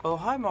Oh,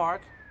 hi,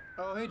 Mark.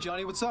 Oh, hey,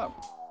 Johnny, what's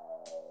up?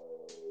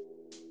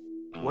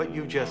 What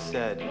you just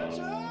said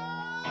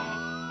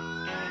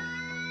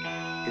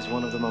is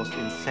one of the most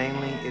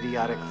insanely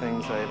idiotic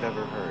things I have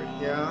ever heard.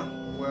 Yeah,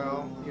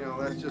 well,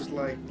 that's just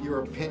like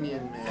your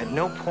opinion, man. At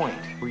no point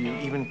were you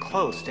even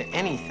close to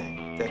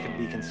anything that could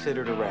be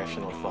considered a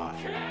rational thought.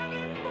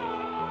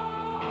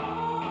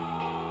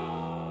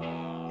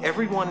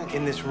 Everyone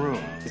in this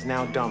room is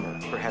now dumber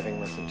for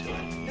having listened to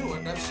it. Knew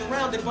it. I'm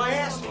surrounded by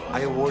assholes.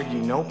 I award you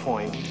no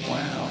point.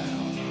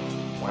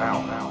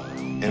 Wow.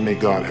 And may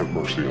God have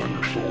mercy on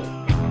your soul.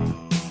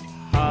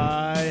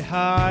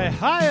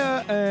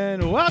 Hiya,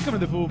 and welcome to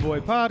the Pool Boy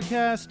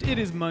Podcast. It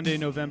is Monday,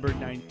 November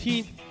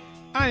 19th.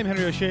 I am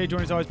Henry O'Shea,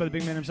 joined as always by the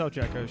big man himself,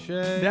 Jack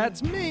O'Shea.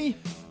 That's me.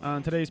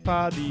 On today's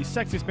pod, the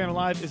sexiest man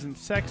alive isn't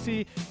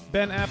sexy.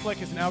 Ben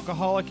Affleck is an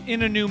alcoholic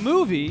in a new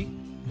movie.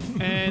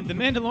 And the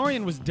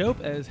Mandelorian was dope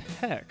as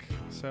heck.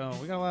 So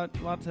we got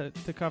a lot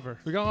to cover.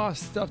 We got a lot of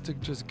stuff to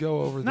just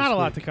go over. Not a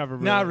lot week. to cover.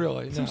 Really. Not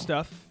really. Some no.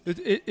 stuff.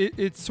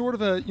 It's sort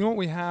of a, what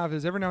we have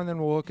is every now and then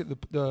we'll look at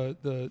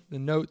the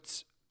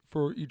notes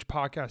for each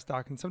podcast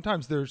doc, and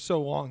sometimes they're so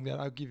long that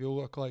I'll give you a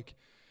look like,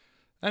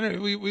 I don't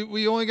know,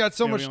 we only got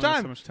so much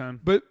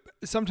time. But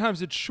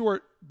sometimes it's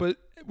short, but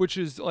which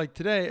is like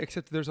today,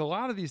 except there's a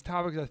lot of these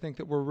topics I think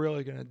that we're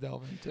really going to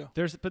delve into.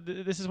 But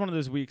this is one of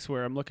those weeks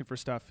where I'm looking for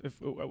stuff. If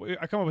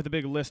I come up with a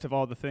big list of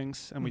all the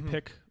things and we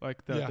pick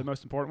like the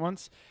most important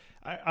ones.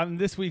 On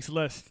this week's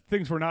list,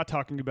 things we're not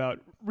talking about: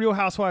 Real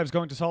Housewives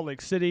going to Salt Lake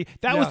City.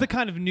 That was the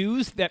kind of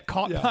news that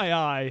caught my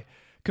eye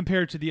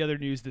compared to the other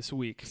news this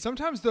week.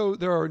 Sometimes though,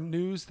 there are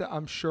news that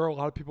I'm sure a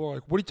lot of people are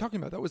like, "What are you talking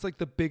about? That was like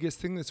the biggest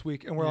thing this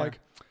week," and we're like.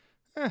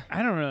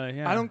 I don't really.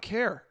 Yeah. I don't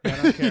care. I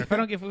don't care. If I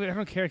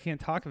don't care, I can't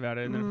talk about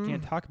it. And if I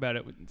can't talk about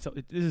it, so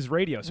this is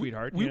radio,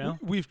 sweetheart.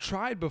 We've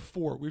tried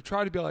before. We've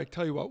tried to be like,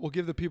 tell you what, we'll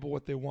give the people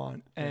what they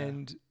want,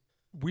 and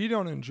we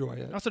don't enjoy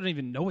it. I also don't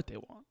even know what they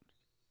want.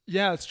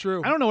 Yeah, it's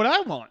true. I don't know what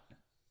I want.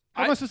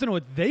 How am I supposed to know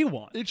what they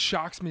want? It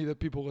shocks me that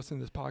people listen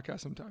to this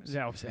podcast sometimes.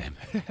 Yeah, same.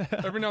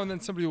 Every now and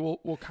then somebody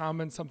will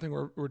comment something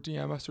or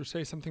DM us or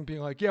say something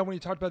being like, yeah, when you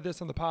talked about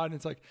this on the pod, and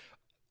it's like,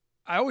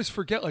 I always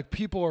forget like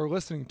people are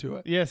listening to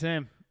it. Yeah,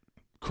 same.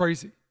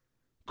 Crazy.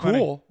 Funny.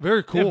 Cool.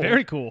 Very cool. Yeah,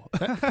 very cool.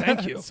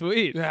 Thank you.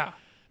 Sweet. Yeah.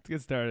 Let's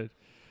get started.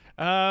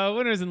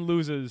 Winners and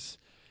losers.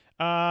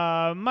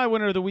 My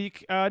winner of the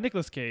week,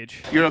 Nicolas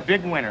Cage. You're a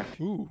big winner.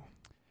 Ooh.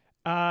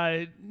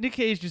 Nick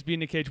Cage just being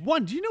Nick Cage.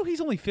 One, do you know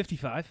he's only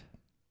 55?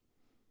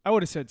 I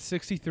would have said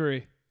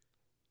 63.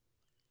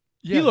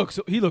 Yeah.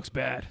 He looks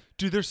bad.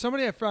 Dude, there's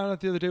somebody I found out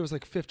the other day was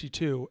like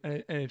 52,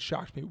 and it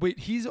shocked me. Wait,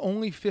 he's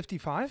only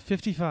 55?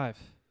 55.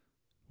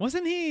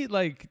 Wasn't he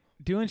like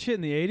doing shit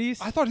in the 80s?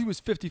 I thought he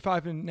was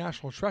 55 in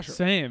National Treasure.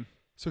 Same.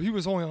 So he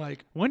was only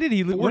like when did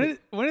he 40.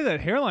 when did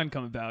that hairline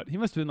come about? He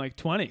must have been like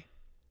 20.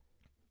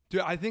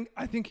 Dude, I think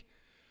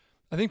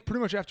pretty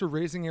much after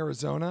Raising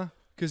Arizona,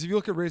 because if you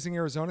look at Raising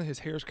Arizona, his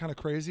hair's kind of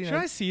crazy. Should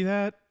I see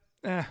that?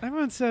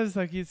 Everyone says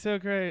like he's so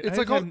great. It's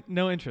I like have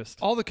no interest.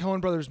 All the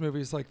Coen Brothers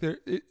movies, like they're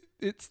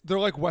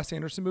like Wes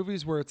Anderson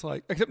movies where it's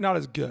like, except not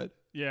as good.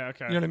 Yeah,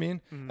 okay. You know what I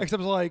mean? Mm-hmm.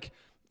 Except like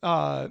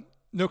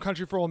No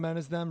Country for Old Men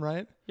is them,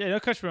 right? Yeah, No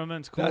Country for Old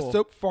Men's cool. That's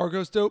dope.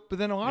 Fargo's dope. But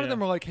then a lot of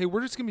them are like, hey,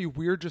 we're just gonna be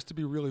weird just to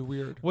be really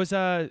weird. Was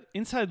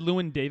Inside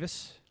Llewyn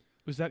Davis?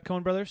 Was that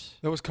Coen Brothers?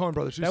 That was Coen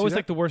Brothers. That was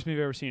like the worst movie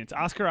I've ever seen. It's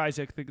Oscar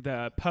Isaac,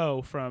 the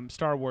Poe from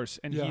Star Wars,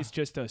 and he's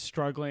just a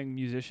struggling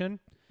musician.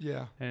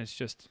 Yeah. And it's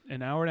just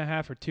an hour and a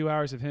half or 2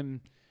 hours of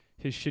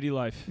his shitty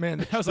life.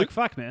 Man, I was like,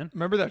 fuck, man.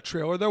 Remember that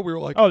trailer though? We were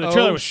like, oh, the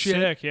trailer was shit.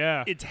 sick.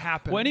 Yeah, it's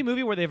happened. Well, any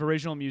movie where they have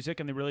original music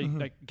and they really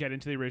like get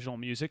into the original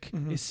music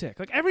is sick.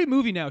 Like every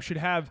movie now should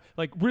have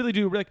like really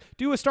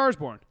do A Star Is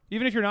Born.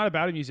 Even if you're not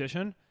about a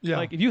musician,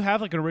 like if you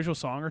have like an original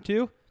song or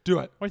two, do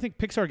it. Why do you think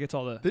Pixar gets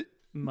all the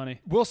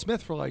money? Will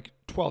Smith for like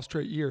 12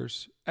 straight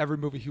years, every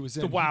movie he was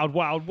in. The Wild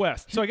Wild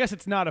West. So I guess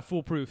it's not a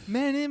foolproof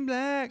Men in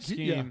Black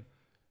scheme.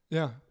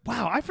 Yeah.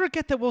 Wow, I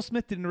forget that Will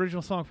Smith did an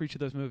original song for each of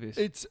those movies.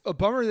 It's a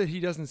bummer that he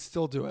doesn't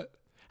still do it.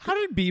 How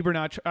did Bieber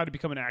not try to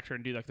become an actor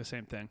and do like the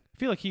same thing? I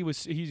feel like he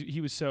was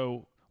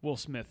so Will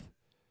Smith.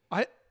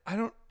 I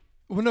don't.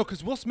 Well, no,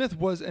 because Will Smith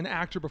was an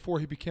actor before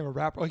he became a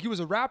rapper. Like he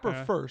was a rapper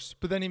first,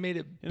 but then he made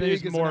it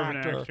big as more an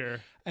actor.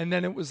 And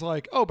then it was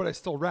like, oh, but I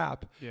still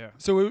rap. Yeah.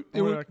 So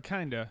it would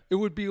kinda. It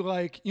would be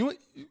like, you know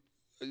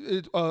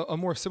what? A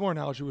more similar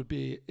analogy would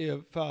be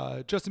if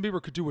Justin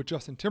Bieber could do what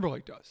Justin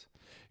Timberlake does.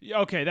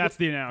 Okay, that's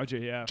the analogy,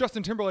 yeah.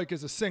 Justin Timberlake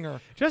is a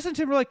singer. Justin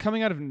Timberlake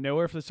coming out of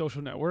nowhere for The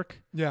Social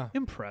Network. Yeah.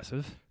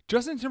 Impressive.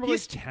 Justin Timberlake.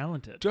 He's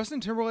talented. Justin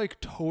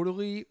Timberlake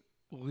totally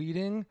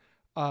leading,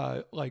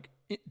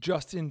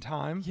 just in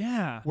time.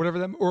 Yeah. Whatever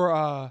them,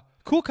 or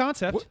cool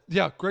concept.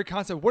 Great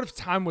concept. What if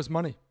time was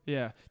money?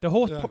 Yeah. The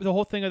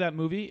whole thing of that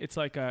movie, it's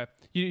like, have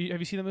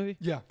you seen the movie?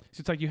 Yeah. So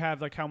it's like you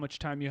have like how much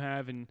time you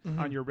have and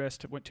on your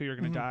wrist till you're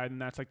going to die,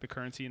 and that's like the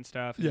currency and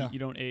stuff. And you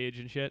don't age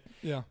and shit.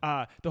 Yeah.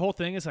 The whole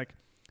thing is like,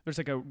 there's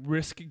like a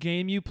risk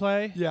game you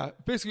play. Yeah,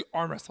 basically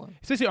arm wrestling.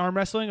 It's basically arm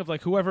wrestling of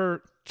like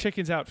whoever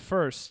chickens out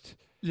first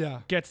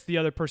gets the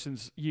other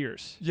person's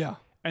years. Yeah.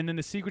 And then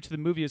the secret to the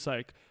movie is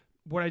like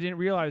what I didn't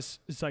realize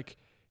is like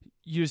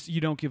you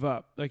don't give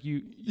up. Like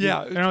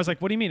Yeah. And I was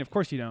like, what do you mean? Of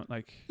course you don't.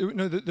 Like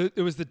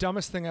it was the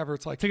dumbest thing ever.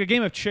 It's like a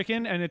game of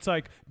chicken, and it's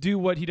like do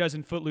what he does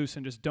in Footloose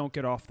and just don't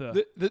get off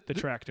the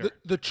tractor.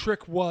 The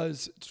trick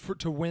was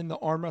to win the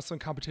arm wrestling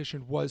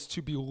competition was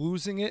to be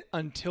losing it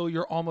until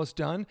you're almost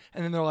done,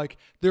 and then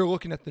they're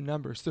looking at the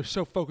numbers. They're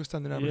so focused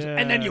on the numbers,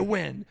 and then you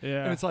win.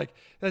 Yeah. And it's like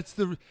that's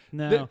the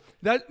no.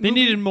 That They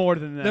movie, needed more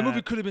than that. That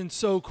movie could have been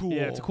so cool.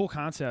 Yeah, it's a cool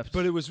concept,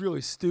 but it was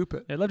really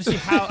stupid. I'd love to see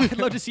how I'd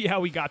love to see how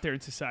we got there in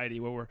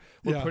society, where we're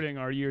putting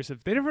our years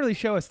of. They never really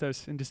show us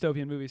those in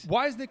dystopian movies.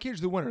 Why is Nick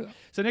Cage the winner though?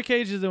 So Nick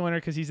Cage is the winner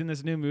because he's in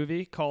this new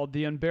movie called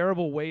The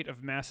Unbearable Weight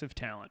of Massive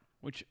Talent,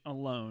 which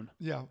alone,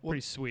 pretty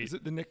sweet. Is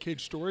it the Nick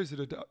Cage story? Is it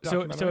a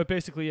documentary? So it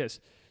basically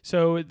is.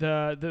 So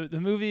the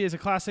movie is a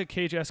classic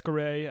Cage-esque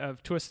array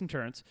of twists and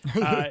turns.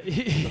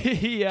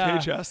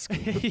 Cage-esque.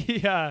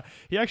 He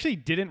actually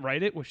didn't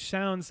write it, which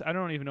sounds, I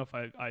don't even know if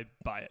I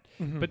buy it.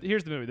 Mm-hmm. But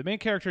here's the movie. The main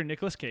character,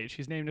 Nicolas Cage,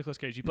 he's named Nicolas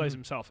Cage. He plays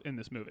himself in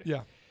this movie.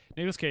 Yeah.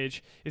 Nicolas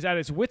Cage is at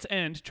his wit's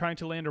end trying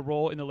to land a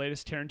role in the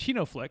latest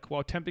Tarantino flick while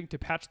attempting to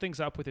patch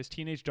things up with his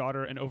teenage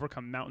daughter and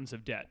overcome mountains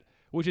of debt,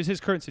 which is his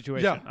current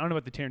situation. Yeah. I don't know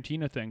about the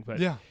Tarantino thing, but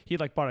Yeah. he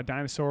like bought a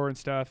dinosaur and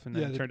stuff, and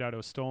then it the- turned out it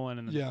was stolen,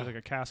 and then Yeah. it was like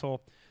a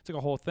castle. It's like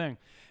a whole thing.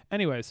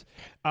 Anyways,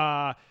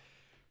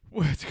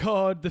 what's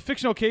called the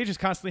fictional Cage is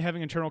constantly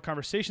having internal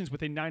conversations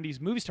with a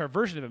 90s movie star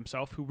version of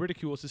himself who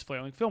ridicules his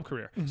flailing film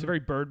career. So very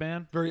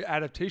Birdman. Very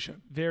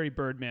adaptation. Very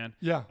Birdman.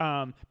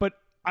 Yeah. But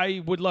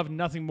I would love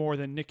nothing more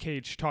than Nick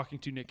Cage talking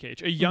to Nick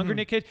Cage. A younger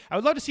Nick Cage. I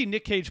would love to see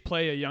Nick Cage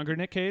play a younger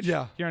Nick Cage.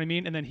 Yeah. You know what I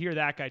mean? And then hear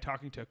that guy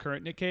talking to a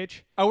current Nick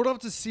Cage. I would love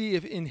to see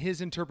if in his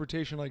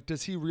interpretation, like,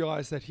 does he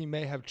realize that he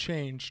may have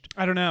changed?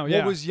 I don't know. What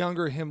Yeah. was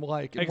younger him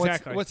like? And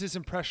Exactly. What's his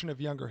impression of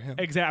younger him?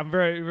 Exactly. I'm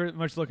very, very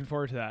much looking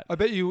forward to that. I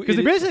bet you. Because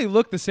they basically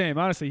look the same,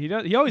 honestly.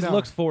 He always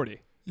looks 40.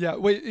 Yeah,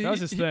 wait. That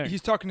was his thing.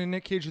 He's talking to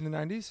Nick Cage in the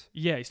 90s?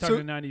 Yeah, he's talking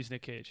to 90s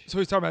Nick Cage. So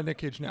he's talking about Nick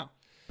Cage now.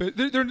 But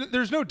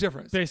there's no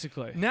difference.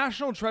 Basically.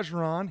 National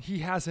Treasure on, he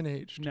hasn't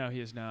aged. No, he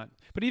is not.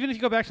 But even if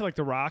you go back to like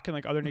The Rock and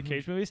like other Nick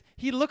Cage movies,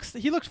 he looked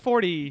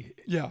 40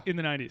 in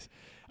the 90s.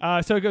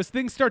 So it goes,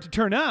 things start to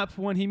turn up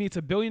when he meets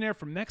a billionaire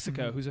from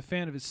Mexico who's a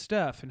fan of his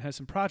stuff and has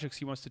some projects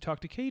he wants to talk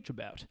to Cage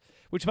about.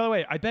 Which, by the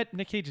way, I bet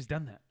Nick Cage has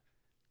done that.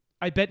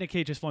 I bet Nick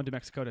Cage has flown to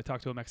Mexico to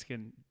talk to a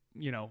Mexican,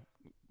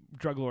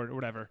 drug lord or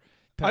whatever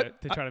to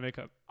try to make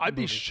up. I'd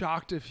be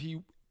shocked if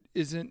he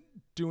isn't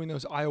doing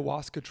those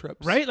ayahuasca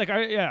trips. Right? Like,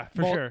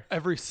 for sure.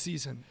 Every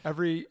season,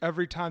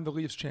 every time the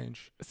leaves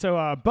change.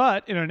 So,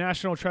 but in a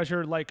National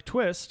Treasure-like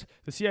twist,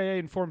 the CIA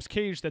informs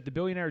Cage that the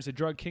billionaire is a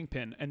drug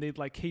kingpin, and they'd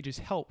like Cage's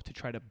help to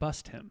try to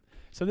bust him.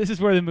 So this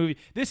is where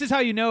this is how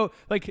you know,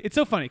 like, it's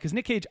so funny, because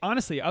Nick Cage,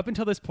 honestly, up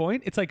until this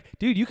point, it's like,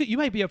 dude, you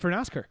might be up for an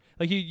Oscar.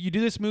 Like, you do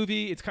this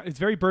movie, it's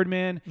very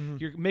Birdman,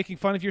 you're making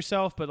fun of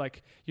yourself, but,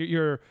 like,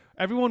 you're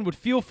everyone would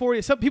feel for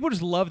you. Some people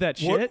just love that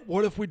shit.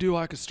 What if we do,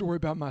 like, a story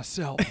about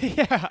myself?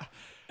 Yeah.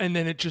 And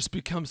then it just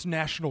becomes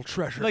National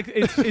Treasure. Like,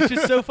 it's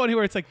just so funny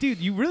where it's like, dude,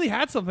 you really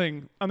had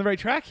something on the right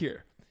track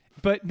here.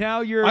 But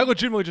now I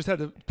legitimately just had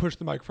to push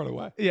the microphone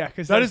away. Yeah,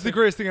 because that is the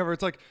greatest thing ever.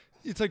 It's like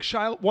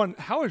Shia.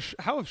 How have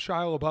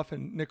Shia LaBeouf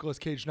and Nicolas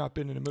Cage not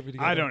been in a movie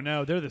together? I don't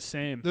know. They're the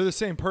same. They're the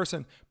same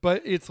person,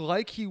 but it's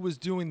like he was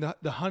doing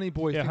the Honey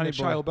Boy thing that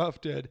Shia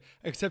LaBeouf did,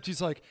 except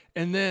he's like,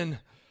 and then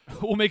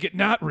we'll make it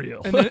not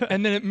real,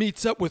 and then it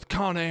meets up with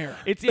Con Air.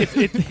 It's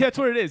that's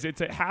what it is.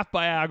 It's a half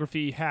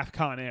biography, half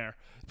Con Air.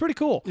 It's pretty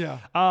cool. Yeah.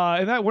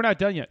 And that we're not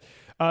done yet.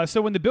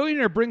 So when the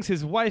billionaire brings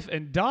his wife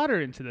and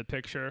daughter into the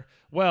picture,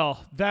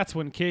 well, that's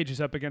when Cage is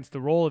up against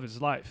the role of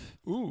his life.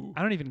 Ooh.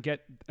 I don't even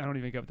get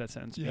what that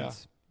sentence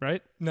means.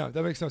 Right? No,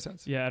 that makes no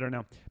sense. Yeah, I don't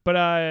know. But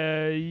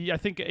I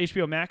think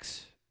HBO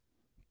Max.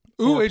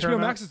 Ooh, HBO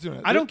Max is doing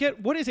it. I don't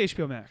get, what is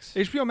HBO Max?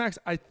 HBO Max,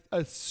 I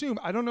assume,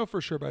 I don't know for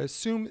sure, but I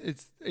assume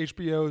it's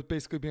HBO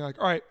basically being like,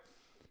 all right,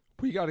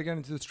 we got to get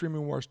into the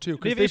streaming wars too.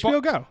 They have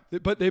HBO Go.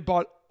 But they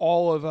bought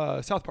all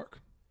of South Park.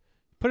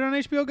 Put it on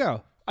HBO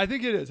Go. I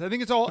think it is. I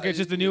think it's all. Okay, it's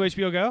just the new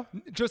HBO Go?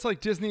 Just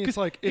like Disney, it's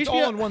like, it's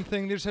all in one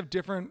thing. They just have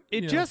different.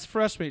 It just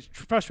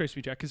frustrates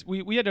me, Jack, because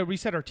we had to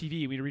reset our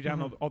TV. We had to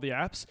re-download all the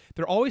apps.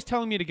 They're always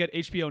telling me to get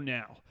HBO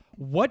Now.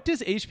 What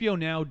does HBO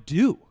Now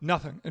do?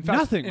 Nothing. In fact,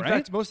 Nothing, in right?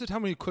 fact, most of the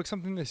time when you click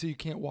something, they say you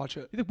can't watch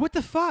it. What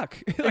the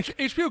fuck? Like,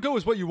 HBO Go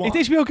is what you want.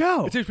 It's HBO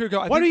Go. It's HBO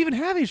Go. Why do you even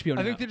have HBO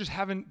Now? I think they just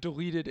haven't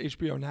deleted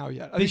HBO Now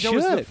yet. I They think that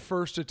was the should.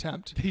 first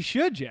attempt. They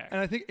should, Jack. And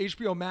I think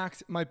HBO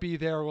Max might be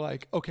there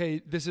like,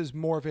 okay, this is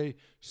more of a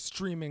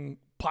streaming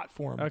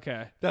platform.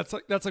 Okay. That's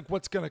like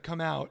what's going to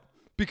come out.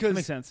 Because That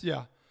makes sense.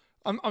 Yeah.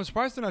 I'm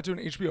surprised they're not doing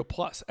HBO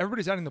Plus.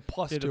 Everybody's adding the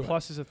Plus to it. The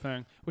Plus is a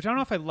thing, which I don't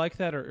know if I like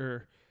that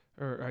or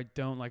I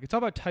don't like. It's all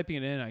about typing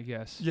it in, I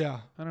guess. Yeah.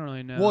 I don't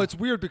really know. Well, it's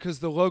weird because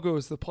the logo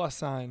is the plus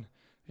sign.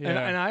 Yeah.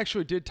 And I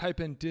actually did type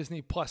in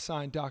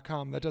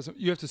DisneyPlusSign.com. That doesn't,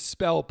 you have to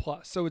spell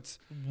plus. So it's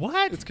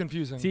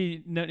confusing.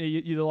 See, no,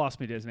 you lost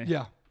me, Disney.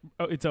 Yeah.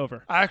 Oh, it's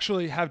over. I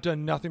actually have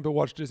done nothing but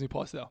watch Disney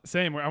Plus though.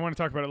 Same. I want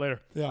to talk about it later.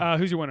 Yeah.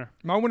 Who's your winner?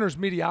 My winner is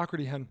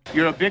Mediocrity Hen.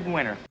 You're a big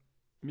winner.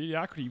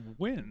 Mediocrity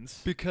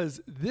wins.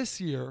 Because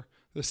this year,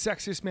 the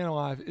sexiest man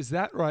alive. Is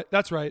that right?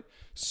 That's right.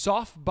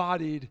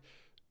 Soft-bodied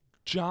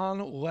John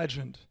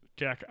Legend.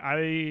 Jack,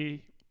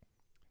 I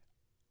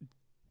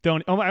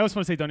always want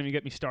to say don't even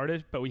get me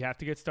started, but we have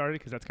to get started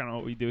because that's kind of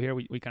what we do here.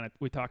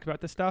 We talk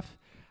about this stuff.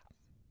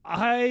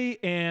 I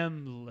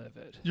am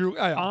livid.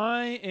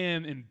 I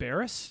am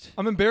embarrassed.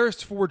 I'm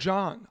embarrassed for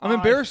John. I'm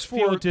embarrassed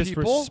for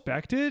people.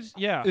 Disrespected.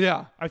 Yeah.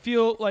 Yeah. I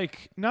feel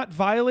like not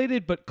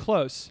violated, but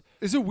close.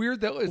 Is it weird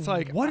that it's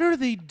like, what are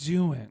they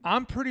doing?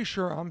 I'm pretty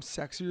sure I'm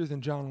sexier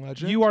than John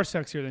Legend. You are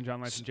sexier than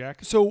John Legend, Jack.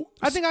 So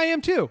I think I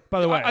am too.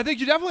 By the way, I think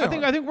you definitely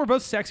are. I think we're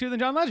both sexier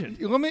than John Legend.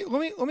 Let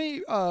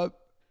me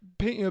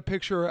paint you a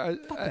picture.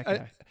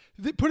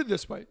 Put it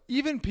this way: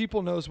 even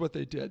people knows what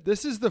they did.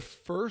 This is the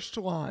first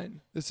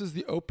line. This is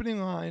the opening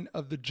line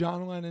of the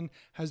John Legend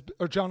has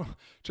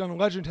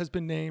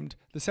been named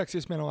the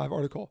sexiest man alive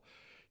article.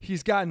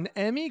 He's got an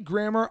Emmy,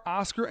 Grammy,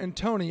 Oscar, and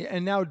Tony,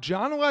 and now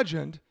John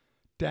Legend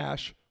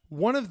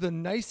one of the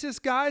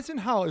nicest guys in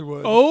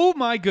Hollywood. Oh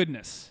my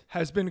goodness.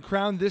 Has been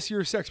crowned this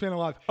year's Sex Man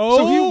Alive. Oh,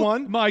 so he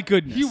won. My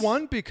goodness. He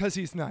won because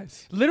he's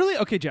nice. Literally,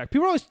 okay, Jack,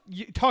 people are always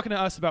talking to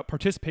us about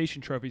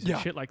participation trophies and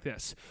shit like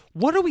this.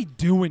 What are we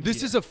doing This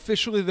here? is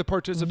officially the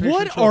participation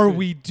trophy. What are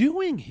we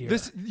doing here?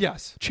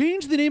 Yes.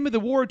 Change the name of the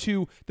award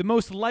to the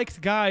most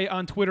liked guy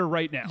on Twitter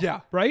right now.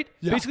 Yeah. Right?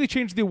 Yeah. Basically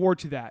change the award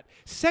to that.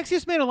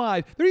 Sexiest man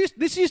alive.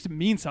 This used to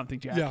mean something,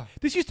 Jack. Yeah.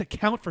 This used to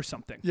count for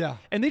something. Yeah.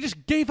 And they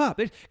just gave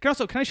up. Can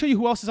I show you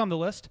who else is on the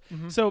list?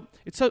 Mm-hmm. So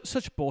it's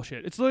such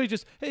bullshit. It's literally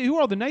just, hey, who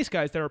are all the nice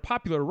guys that are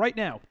popular right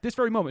now, this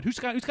very moment? Who's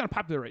kind of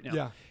popular right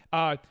now?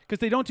 Yeah. Because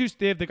they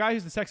have the guy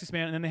who's the sexiest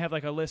man, and then they have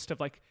like a list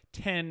of like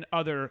 10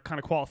 other kind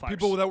of qualifiers.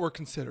 People that were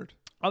considered.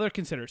 Other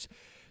considers.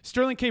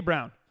 Sterling K.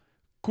 Brown.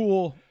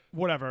 Cool.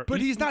 Whatever. But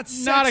he's not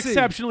sexy. Not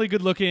exceptionally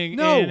good looking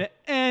in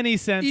any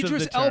sense Idris of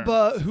the term.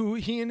 Elba, who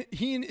he and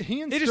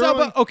Idris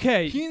Sterling, Elba,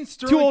 okay. He and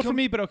Sterling too old for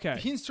me, but okay.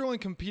 He and Sterling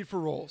compete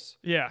for roles.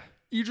 Yeah.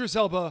 Idris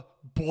Elba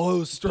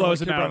blows Sterling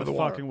him out of the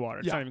fucking water.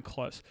 It's not even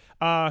close.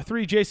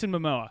 3, Jason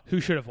Momoa, who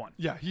should have won.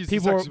 Yeah, he's the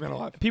sexiest man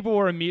alive. People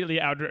were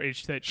immediately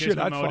outraged that Jason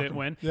Momoa didn't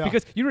win. Yeah.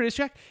 Because, you know what it is,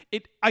 Jack? They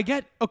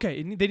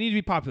need to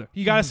be popular.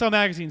 You got to sell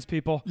magazines,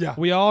 people. Yeah.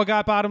 We all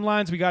got bottom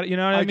lines. We got, you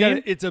know what I mean? Get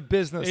it. It's a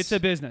business. It's a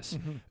business.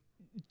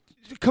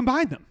 Mm-hmm.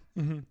 Combine them.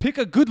 Mm-hmm. Pick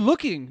a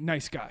good-looking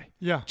nice guy.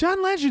 Yeah,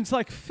 John Legend's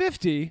like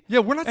 50. Yeah,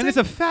 we're not. And it's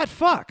a fat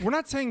fuck. We're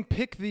not saying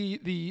pick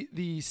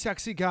the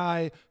sexy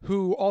guy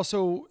who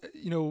also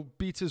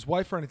beats his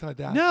wife or anything like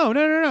that. No.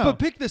 But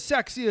pick the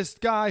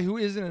sexiest guy who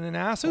isn't an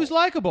asshole. Who's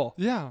likable.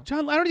 Yeah,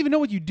 John. I don't even know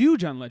what you do,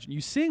 John Legend.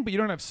 You sing, but you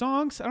don't have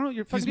songs. I don't know.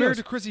 You're He's married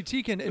to Chrissy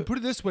Teigen, and put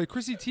it this way,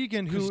 Chrissy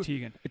Teigen.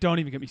 Don't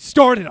even get me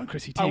started on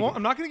Chrissy Teigen.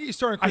 I'm not going to get you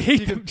started on I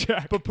Chrissy hate Teigen. them,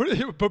 Jack. But put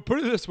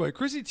it this way,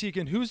 Chrissy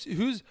Teigen,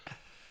 who's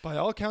by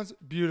all accounts,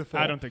 beautiful.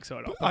 I don't think so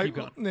at all. Keep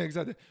going.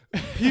 Exactly.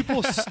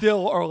 People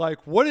still are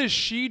like, what is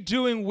she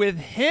doing with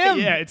him?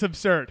 Yeah, it's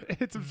absurd.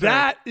 It's absurd.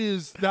 That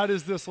is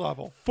this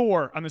level.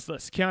 4 on this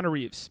list. Keanu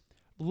Reeves.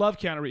 Love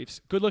Keanu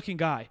Reeves. Good looking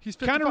guy. He's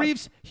 55. Keanu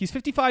Reeves, he's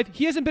 55.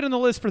 He hasn't been on the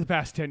list for the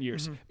past 10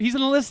 years. Mm-hmm. He's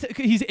on the list.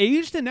 He's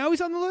aged and now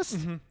he's on the list?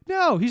 Mm-hmm.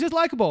 No, he's just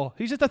likable.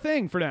 He's just a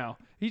thing for now.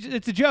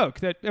 It's a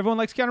joke that everyone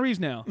likes Keanu Reeves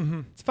now.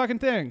 Mm-hmm. It's a fucking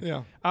thing. Yeah.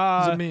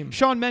 It's a meme.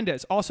 Shawn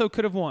Mendes also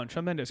could have won.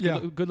 Shawn Mendes. Yeah.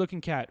 Good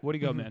looking cat. Way to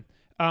go, man.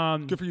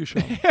 Good for you,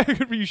 Sean.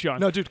 Good for you, Sean.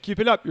 No, dude, keep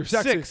it up. You're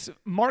sexy. 6,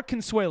 Mark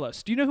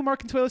Consuelos. Do you know who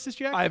Mark Consuelos is,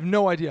 Jack? I have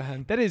no idea,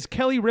 Hen. That is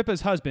Kelly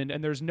Ripa's husband,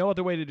 and there's no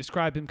other way to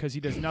describe him because he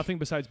does nothing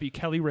besides be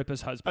Kelly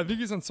Ripa's husband. I think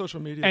he's on social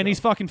media. And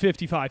he's fucking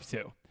 55,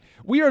 too.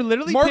 We are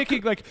literally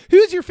picking, like,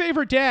 who's your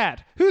favorite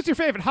dad? Who's your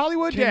favorite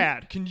Hollywood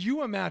dad? Can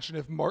you imagine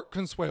if Mark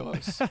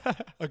Consuelos,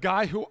 a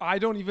guy who I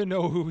don't even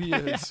know who he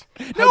is,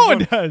 no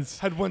one does,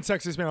 had won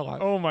Sexiest Man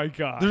Alive? Oh, my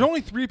God. There's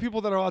only 3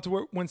 people that are allowed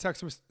to win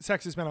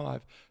Sexiest Man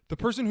Alive. The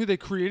person who they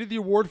created the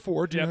award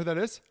for, do you know who that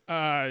is?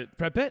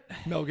 Brad Pitt?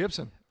 Mel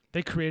Gibson.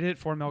 They created it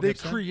for Mel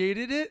Gibson? They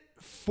created it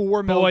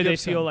for Mel Gibson. Boy, they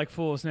feel like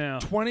fools now.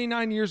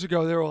 29 years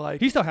ago, they were like...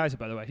 He still has it,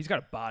 by the way. He's got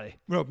a body.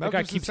 No, Mel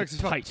guy Gibson's keeps it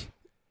tight.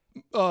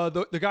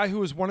 The guy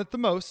who has won it the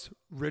most,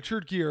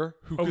 Richard Gere,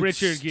 who could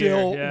Richard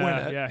still Gere. win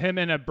it. Yeah, him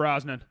and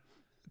Brosnan.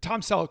 Tom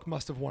Selleck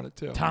must have won it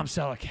too. Tom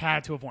Selleck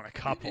had to have won a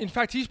couple. In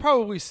fact, he's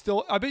probably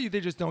still... I bet you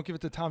they just don't give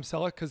it to Tom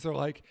Selleck because they're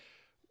like,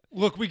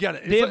 look, we get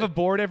it. They have a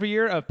board every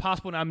year of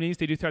possible nominees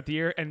they do throughout the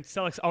year, and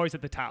Selleck's always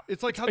at the top.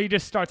 It's like how he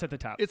just starts at the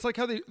top. It's like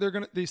how they're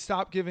gonna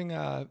stop giving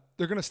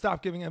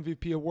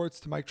MVP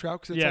awards to Mike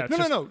Trout because it's like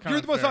no,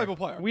 you're the most valuable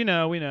player. We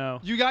know.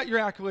 You got your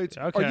accolades.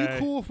 Okay. Are you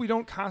cool if we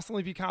don't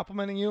constantly be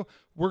complimenting you?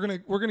 We're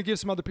gonna give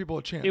some other people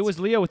a chance. It was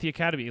Leo with the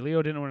Academy.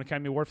 Leo didn't win an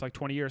Academy Award for like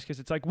 20 years because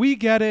it's like, we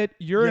get it.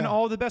 You're in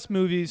all the best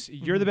movies.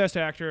 You're the best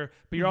actor,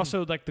 but you're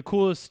also like the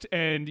coolest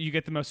and you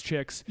get the most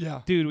chicks.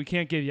 Yeah, dude, we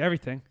can't give you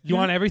everything. You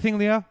want everything,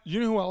 Leo?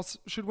 You know who else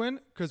should win?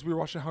 Because we were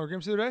watching Hunger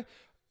Games the other day.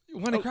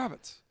 Lenny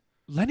Kravitz.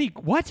 Lenny,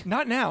 what?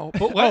 Not now,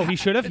 but he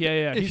should have.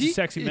 Yeah. He's a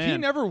sexy man. He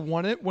never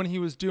won it when he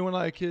was doing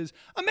like his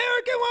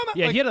American Woman.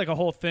 Yeah, he had like a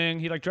whole thing.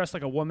 He like dressed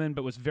like a woman,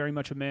 but was very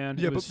much a man.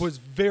 Yeah, but was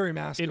very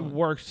masculine. It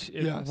worked.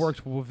 It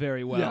worked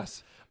very well.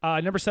 Yes.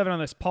 Number 7 on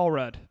this, Paul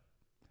Rudd.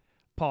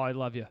 Paul, I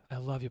love you. I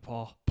love you,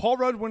 Paul. Paul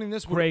Rudd winning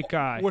this Great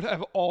guy. would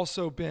have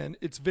also been.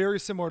 It's very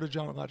similar to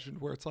John Legend,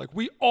 where it's like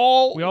we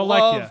all love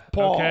like you,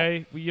 Paul.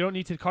 Okay, you don't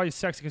need to call you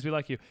sexy because we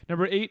like you.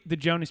 Number 8, the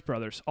Jonas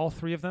Brothers. All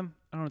 3 of them.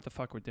 I don't know what the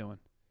fuck we're doing.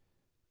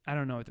 I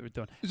don't know what we're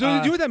doing. So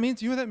you know what that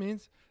means? You know what that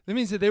means? That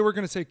means that they were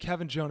going to say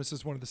Kevin Jonas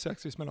is one of the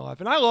sexiest men alive,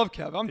 and I love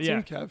Kev. I'm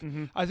Team Kev.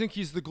 Mm-hmm. I think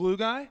he's the glue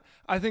guy.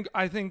 I think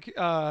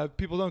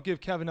people don't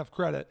give Kev enough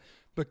credit,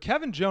 but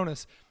Kevin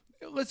Jonas,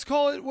 let's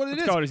call it what it is.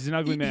 Let's call it. He's an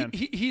ugly man.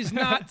 He's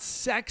not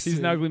sexy. He's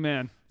an ugly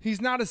man. He's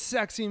not a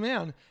sexy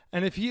man,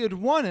 and if he had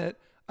won it,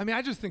 I mean,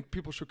 I just think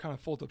people should kind of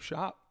fold up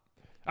shop.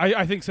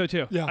 I think so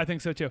too. Yeah, I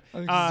think so too. I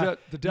think this is it.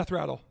 The death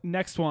rattle.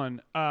 Next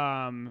one.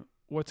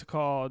 What's it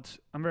called?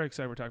 I'm very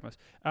excited we're talking about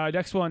this.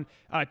 Next one.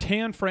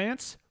 Tan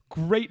France.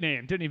 Great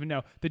name. Didn't even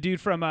know. The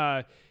dude from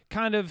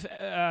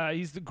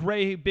he's the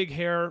gray big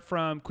hair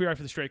from Queer Eye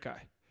for the Straight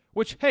Guy.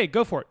 Which, hey,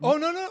 go for it. Oh,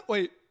 no.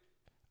 Wait.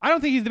 I don't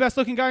think he's the best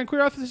looking guy in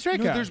Queer Eye for the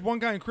Straight Guy. There's one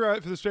guy in Queer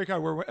Eye for the Straight Guy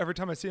where every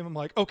time I see him, I'm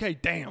like, okay,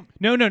 damn.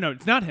 No.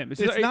 It's not him. It's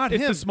not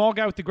him. It's the small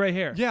guy with the gray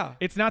hair. Yeah.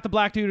 It's not the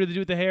black dude or the dude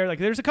with the hair. Like,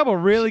 there's a couple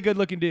of really good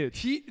looking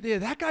dudes.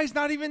 That guy's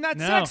not even that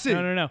sexy.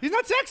 No. He's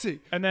not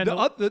sexy. And then you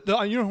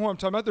know who I'm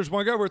talking about? There's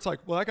one guy where it's like,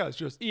 well, that guy's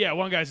just. Yeah,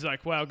 one guy's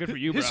like, wow, good for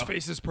you, bro. His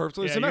face is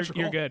perfectly yeah, symmetrical.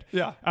 You're good.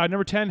 Yeah.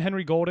 Number 10,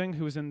 Henry Golding,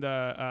 who was in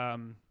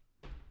the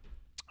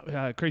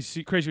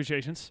Crazy Rich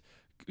Asians.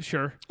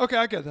 Sure. Okay,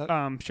 I get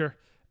that. Sure.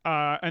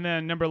 And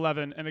then number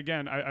 11, and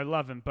again, I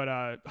love him,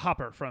 but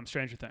Hopper from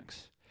Stranger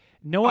Things.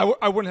 No,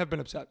 I wouldn't have been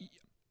upset.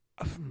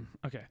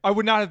 Okay. I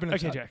would not have been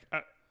upset. Okay,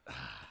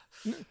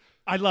 Jack.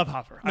 I love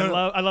Hopper.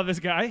 I love this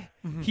guy.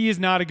 Mm-hmm. He is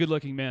not a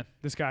good-looking man.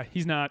 This guy.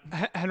 He's not.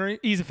 Henry.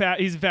 He's a fat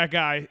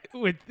guy.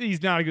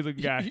 He's not a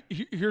good-looking guy.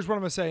 Here's what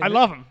I'm gonna say. I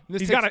love him.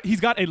 He's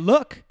got a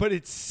look, but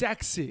it's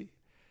sexy.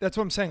 That's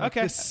what I'm saying. Like,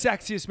 okay. The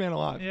sexiest man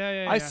alive.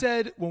 Yeah. I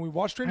said when we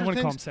watched Stranger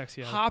Things, call him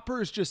sexy.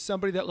 Hopper is just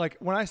somebody that, like,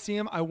 when I see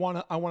him, I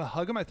wanna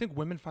hug him. I think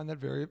women find that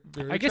very,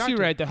 very. I guess you're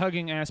right. The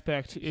hugging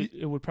aspect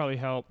it would probably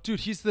help. Dude,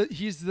 he's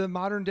the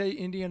modern day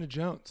Indiana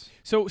Jones.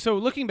 So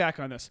looking back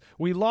on this,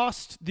 we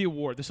lost the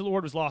award. This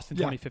award was lost in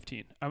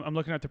 2015. I'm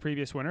looking at the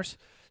previous winners.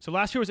 So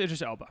last year was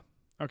Idris Elba.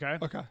 Okay.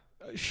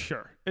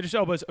 Sure. Idris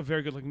Elba is a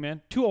very good looking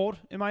man. Too old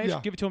in my age. Yeah.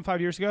 Give it to him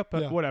 5 years ago,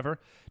 but whatever.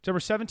 Number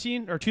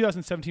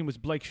 2017 was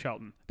Blake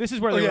Shelton. This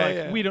is where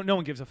no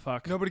one gives a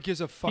fuck. Nobody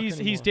gives a fuck anymore.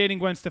 He's dating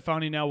Gwen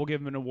Stefani now. We'll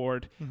give him an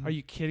award. Mm-hmm. Are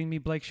you kidding me,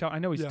 Blake Shelton? I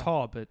know he's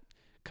tall, but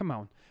come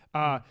on.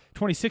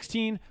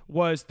 2016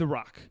 was The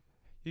Rock.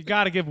 You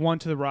got to give one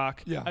to The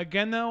Rock. Yeah.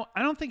 Again, though,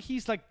 I don't think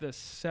he's like the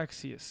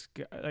sexiest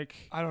guy. Like,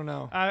 I don't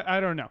know. I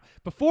don't know.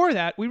 Before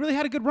that, we really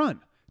had a good run.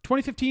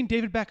 2015,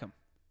 David Beckham.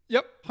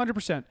 Yep. 100%.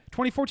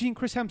 2014,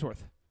 Chris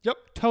Hemsworth. Yep.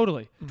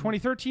 Totally.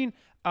 2013,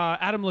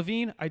 Adam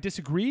Levine. I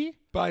disagree.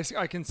 But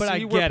I can but see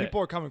I where get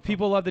people it. are coming from.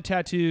 People love the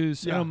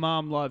tattoos. Yeah. I know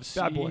Mom loves.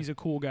 Bad boy. He's a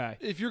cool guy.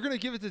 If you're going to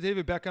give it to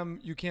David Beckham,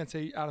 you can't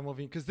say Adam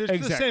Levine because there's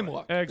Exactly. the same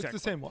look. Exactly.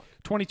 It's the same look.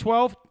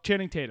 2012,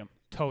 Channing Tatum.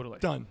 Totally.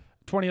 Done.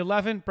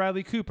 2011,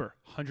 Bradley Cooper.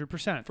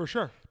 100%. For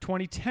sure.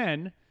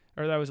 2010,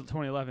 or that was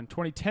 2011.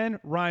 2010,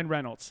 Ryan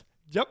Reynolds.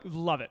 Yep.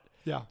 Love it.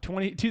 Yeah.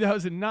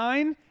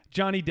 2009,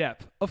 Johnny Depp.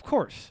 Of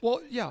course.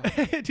 Well, yeah.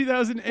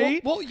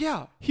 2008, well,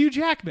 yeah. Hugh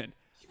Jackman.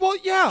 Well,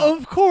 yeah.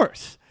 Of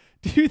course.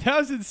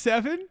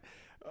 2007,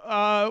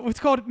 what's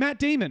called Matt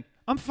Damon.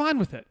 I'm fine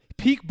with it.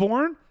 Peak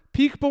Born,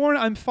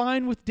 I'm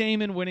fine with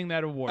Damon winning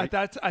that award. At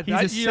that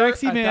he's year, a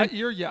sexy man. That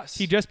year, yes.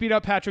 He just beat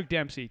up Patrick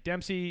Dempsey.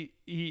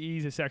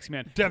 He's a sexy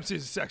man.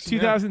 Dempsey's a sexy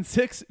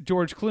 2006,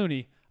 George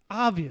Clooney.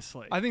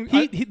 Obviously. I think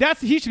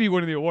he should be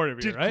winning the award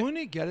every year, right? Did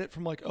Clooney get it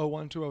from like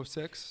 01 to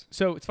 06?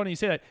 So it's funny you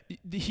say that.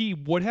 He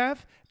would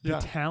have. The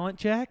talent,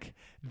 Jack,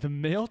 the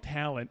male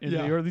talent in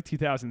the early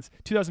 2000s.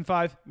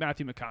 2005,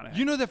 Matthew McConaughey.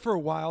 You know that for a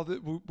while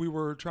that we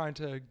were trying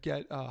to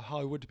get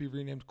Hollywood to be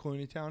renamed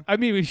Clooney Town? I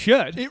mean, we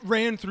should. It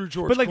ran through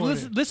George But like,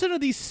 Clooney. listen to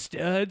these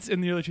studs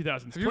in the early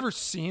 2000s. Have you ever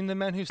seen The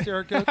Men Who Stare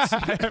at Goats?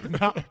 I have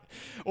not.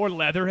 Or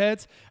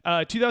Leatherheads.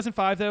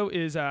 2005, though,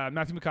 is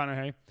Matthew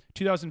McConaughey.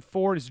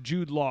 2004 is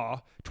Jude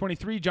Law.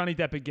 23, Johnny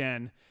Depp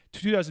again.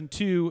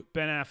 2002,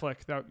 Ben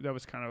Affleck. That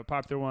was kind of a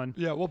popular one.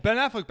 Yeah, well, Ben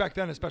Affleck back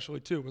then especially,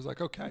 too, was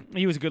like, okay.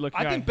 He was a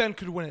good-looking guy. I think Ben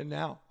could win it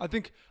now. I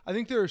think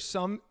there are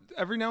some,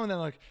 every now and then,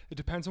 like, it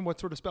depends on what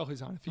sort of spell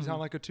he's on. If he's on,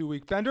 like, a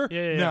 2-week bender,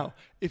 no.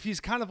 If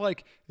he's kind of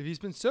like, if he's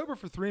been sober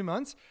for 3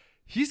 months,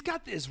 he's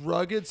got this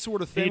rugged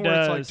sort of thing where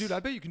it's like, dude, I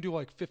bet you can do,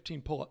 like,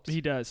 15 pull-ups. He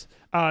does.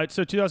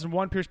 So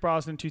 2001, Pierce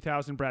Brosnan.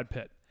 2000, Brad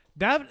Pitt.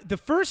 The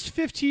first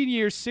 15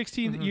 years,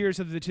 16 years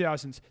of the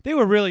 2000s,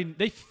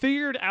 they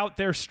figured out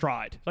their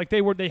stride. Like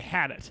they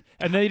had it,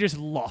 and they just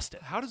lost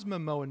it. How does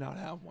Momoa not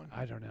have one?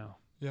 I don't know.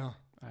 Yeah,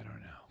 I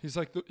don't know. He's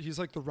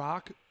like the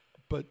Rock,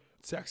 but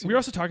sexy. We were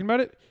also talking about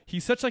it.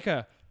 He's such like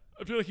I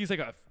feel like he's like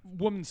a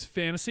woman's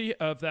fantasy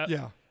of that.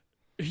 Yeah.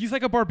 He's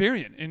like a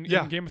barbarian in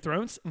Yeah. Game of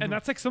Thrones, and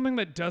that's like something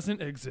that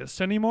doesn't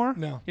exist anymore.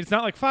 No. It's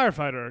not like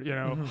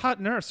firefighter, hot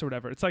nurse or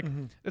whatever. It's like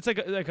it's like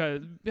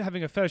a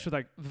having a fetish with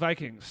like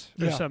Vikings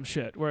or Yeah. some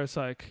shit, where it's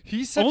like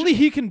He's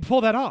he can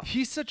pull that off.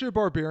 He's such a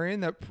barbarian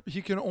that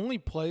he can only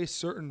play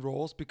certain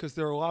roles because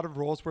there are a lot of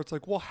roles where it's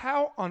like, well,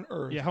 how on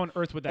earth? Yeah, how on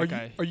earth would that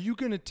guy? Are you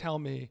going to tell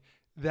me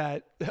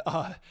that?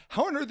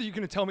 How on earth are you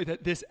going to tell me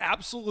that this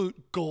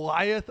absolute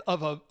Goliath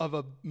of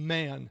a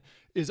man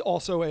is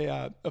also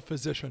a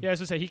physician? Yeah,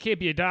 as I say, he can't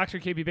be a doctor,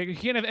 can't be bigger. He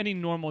can't have any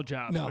normal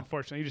job. No.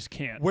 Unfortunately, he just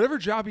can't. Whatever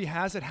job he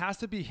has, it has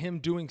to be him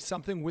doing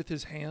something with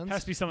his hands.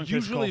 Has to be something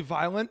usually physical.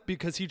 violent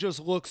because he just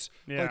looks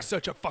Yeah. like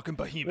such a fucking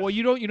behemoth. Well,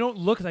 you don't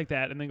look like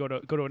that and then go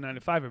to a 9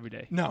 to 5 every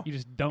day. No. you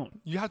just don't.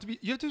 You have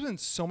to spend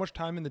so much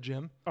time in the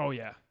gym. Oh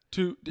yeah,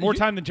 To more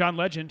time than John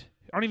Legend.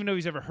 I don't even know if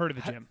he's ever heard of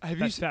the gym. have you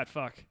That's se- that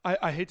fuck.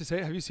 I hate to say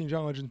it. Have you seen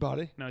John Legend's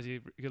body? No, is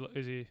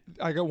he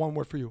I got one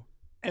word for you.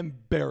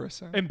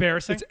 Embarrassing.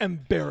 embarrassing? It's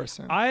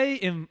embarrassing.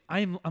 I'm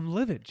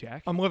livid,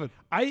 Jack. I'm livid.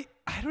 I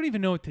don't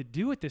even know what to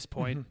do at this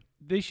point.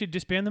 They should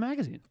disband the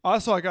magazine.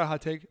 Also, I got a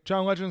hot take.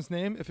 John Legend's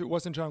name, if it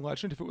wasn't John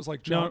Legend, if it was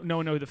like John,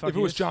 No, who the fuck if it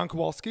he was is. John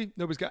Kowalski,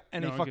 nobody's got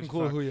any No one fucking gives a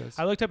clue fuck. who he is.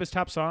 I looked up his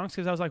top songs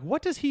because I was like,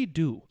 what does he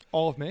do?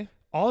 All of me.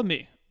 All of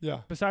me.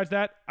 Yeah. Besides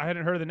that, I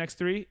hadn't heard of the next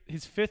three.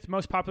 His fifth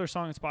most popular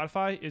song on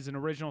Spotify is an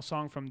original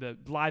song from the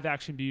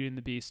live-action Beauty and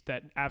the Beast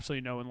that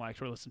absolutely no one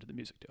liked or listened to the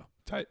music to.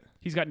 Tight.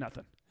 He's got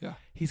nothing. Yeah.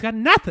 He's got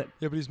nothing.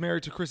 Yeah, but he's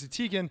married to Chrissy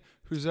Teigen,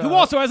 who's Who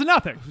also has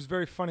nothing. who's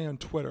very funny on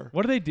Twitter.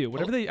 What do they do?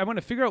 I want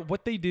to figure out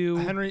what they do.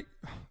 Henry,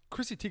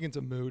 Chrissy Teigen's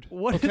a mood.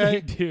 What do okay? they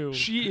do?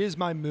 She is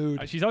my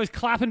mood. She's always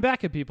clapping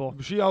back at people.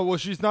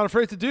 She's not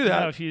afraid to do that.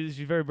 No, she's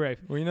very brave.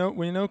 We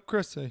know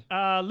Chrissy.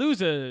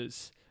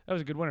 Losers. That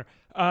was a good winner.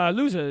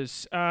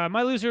 Losers.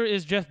 My loser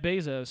is Jeff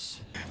Bezos.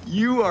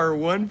 You are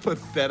one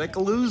pathetic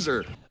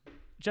loser.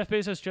 Jeff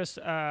Bezos just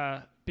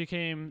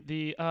became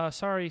the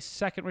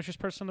second richest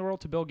person in the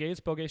world to Bill Gates.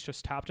 Bill Gates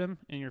just topped him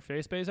in your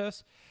face,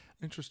 Bezos.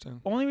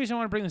 Interesting. Only reason I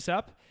want to bring this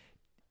up,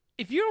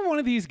 if you're one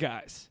of these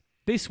guys,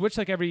 they switch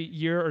like every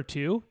year or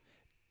two.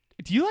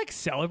 Do you like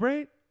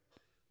celebrate?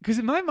 Because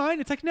in my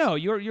mind, it's like, no,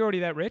 you're already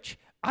that rich.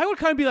 I would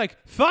kind of be like,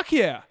 fuck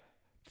yeah.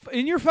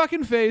 In your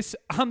fucking face,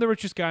 I'm the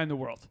richest guy in the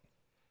world.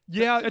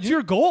 Yeah, That's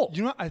your goal.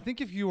 You know, I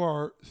think if you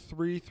are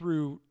 3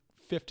 through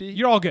 50,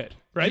 You're all good,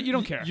 right? You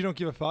don't care. You don't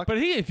give a fuck. But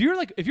hey, if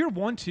you're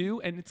 1,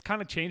 2, and it's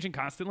kind of changing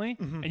constantly,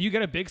 and you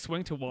get a big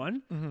swing to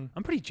 1,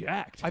 I'm pretty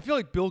jacked. I feel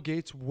like Bill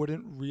Gates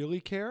wouldn't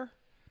really care.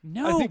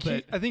 No,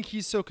 I think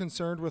he's so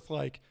concerned with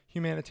like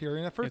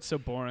humanitarian efforts. it's so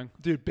boring.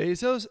 Dude,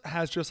 Bezos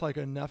has just like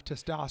enough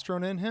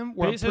testosterone in him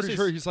where Bezos I'm pretty is-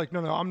 sure he's like,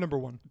 no, I'm number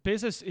one.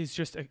 Bezos is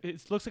just,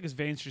 it looks like his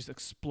veins just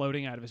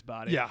exploding out of his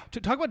body. Yeah.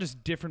 To talk about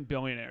just different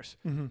billionaires.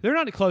 They're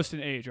not close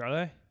in age, are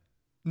they?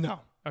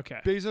 No. Okay.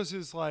 Bezos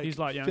is like He's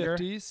a lot younger?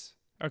 50s.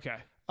 Okay.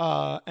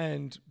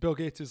 And Bill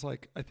Gates is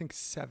like, I think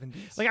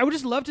 70s. Like, I would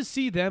just love to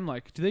see them,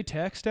 like, do they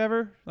text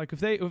ever? Like,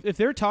 if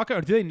they're talking,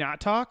 or do they not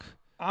talk?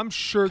 I'm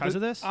sure Because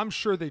of this? I'm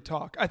sure they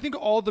talk. I think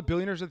all the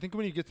billionaires, I think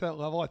when you get to that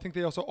level, I think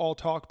they also all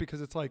talk because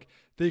it's like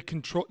they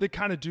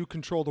kind of do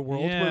control the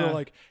world where Yeah. they're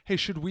like, hey,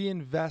 should we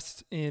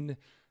invest in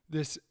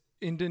this?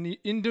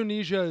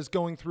 Indonesia is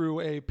going through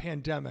a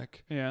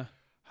pandemic. Yeah.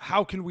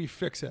 How can we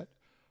fix it?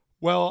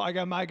 Well, I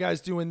got my guys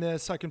doing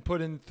this. I can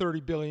put in 30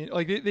 billion.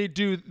 Like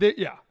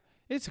yeah.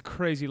 It's a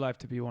crazy life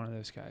to be one of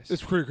those guys.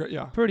 It's pretty great.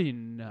 Yeah. pretty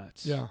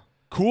nuts. Yeah.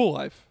 Cool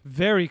life.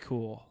 Very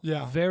cool.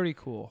 Yeah. Very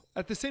cool.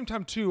 At the same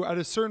time, too, at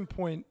a certain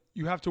point,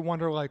 you have to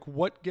wonder, like,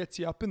 what gets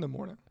you up in the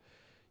morning?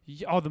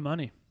 All the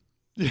money.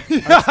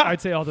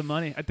 I'd say all the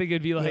money. I think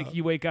it'd be like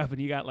you wake up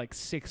and you got like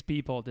 6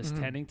 people just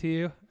tending to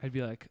you. I'd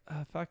be like,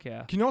 fuck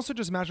yeah. Can you also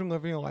just imagine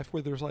living a life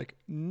where there's like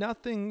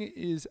nothing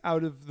is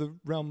out of the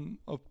realm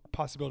of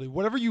possibility?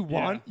 Whatever you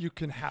want, you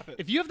can have it.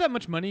 If you have that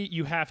much money,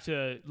 you have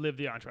to live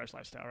the entourage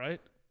lifestyle,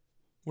 right?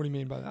 What do you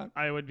mean by that?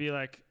 I would be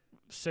like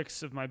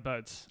 6 of my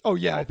buds. Oh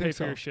yeah, I'll I pay think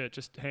for so. your shit.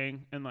 Just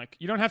hang and like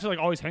you don't have to like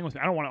always hang with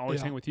me. I don't want to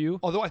always Yeah. hang with you.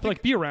 Although I But, think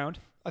like be around.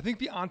 I think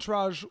the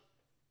entourage.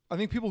 I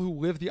think people who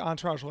live the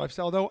entourage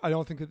lifestyle, though, I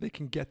don't think that they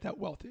can get that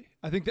wealthy.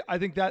 I think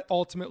that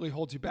ultimately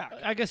holds you back.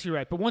 I guess you're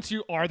right. But once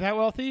you are that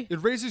wealthy,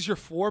 It raises your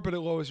floor, but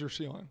it lowers your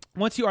ceiling.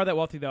 once you are that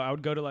wealthy though, I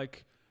would go to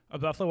like a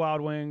Buffalo Wild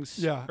Wings,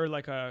 Yeah. or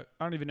like I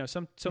don't even know,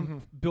 some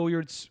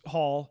billiards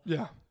hall,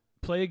 Yeah.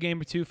 play a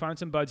game or two, find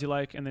some buds you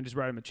like, and then just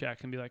write them a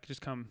check and be like,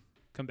 just come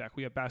back.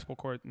 We have basketball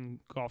court and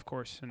golf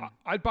course and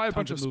I'd buy a Tons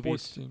bunch of of sports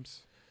movies.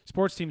 teams.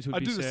 sports teams would I'd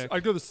be do this. sick.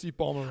 I'd go the Steve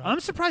Ballmer route. I'm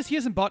surprised he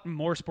hasn't bought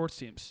more sports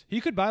teams. He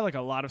could buy like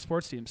a lot of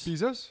sports teams.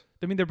 Bezos?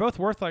 I mean, they're both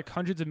worth like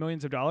hundreds of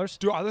millions of dollars.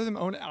 Do either of them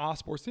own a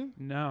sports team?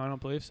 No, I don't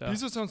believe so.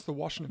 Bezos owns the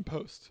Washington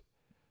Post.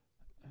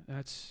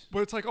 That's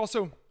But it's like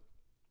also,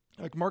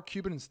 like Mark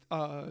Cuban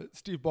and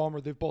Steve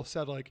Ballmer, they've both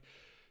said like,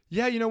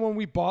 yeah, you know,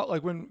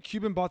 when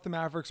Cuban bought the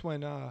Mavericks,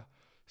 when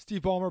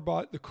Steve Ballmer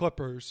bought the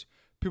Clippers,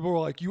 people were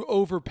like, you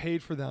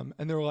overpaid for them.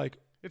 And they were like,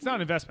 it's not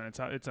an investment.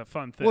 It's a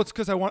fun thing. well, it's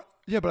because I want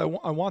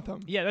them.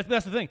 Yeah,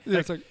 that's the thing. Yeah,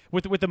 it's like-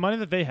 with the money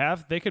that they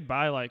have, they could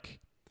buy like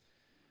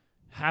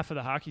half of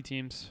the hockey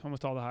teams,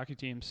 almost all the hockey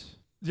teams.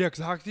 Yeah,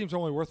 because hockey teams are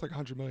only worth like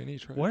 $100 million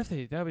each, right? What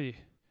if that'd be...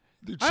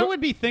 Dude, I would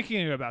be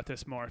thinking about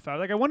this more. If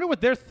I wonder what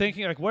they're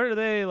thinking. Like, what are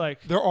they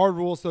like? There are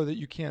rules though that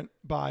you can't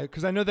buy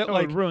because I know that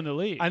Would ruin the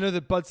league. I know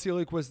that Bud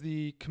Selig was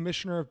the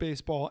commissioner of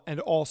baseball and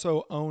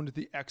also owned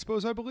the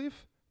Expos, I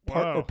believe,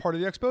 part of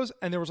the Expos.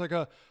 And there was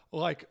I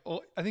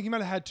think he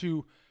might have had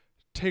to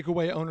take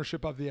away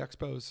ownership of the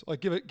Expos, like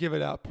give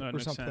it up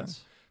or something,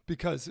 sense.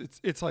 Because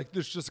it's like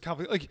there's just a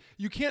conflict. Like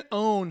you can't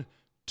own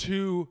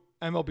two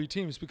MLB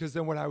teams because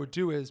then what I would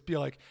do is be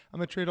like, I'm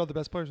gonna trade all the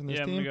best players on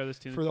this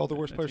team for all the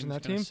worst players in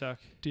that team. Suck.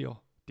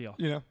 Deal. You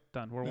know,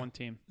 done. We're one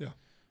team. Yeah.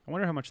 I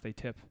wonder how much they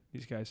tip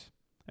these guys.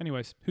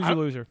 Anyways, who's your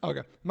loser?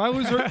 Okay, my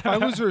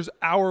loser is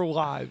Our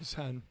Lives,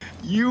 Hen.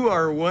 You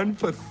are one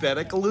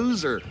pathetic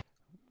loser.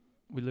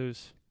 We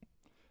lose.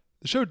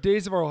 The show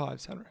Days of Our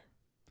Lives, Henry.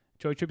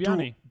 Joey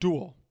Tribbiani.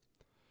 Duel.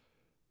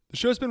 The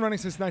show's been running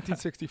since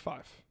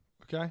 1965.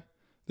 Okay,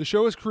 the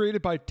show was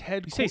created by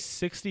Ted. You say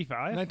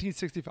 65?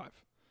 1965.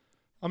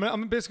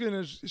 I'm basically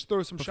going to just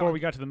throw some before we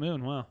got to the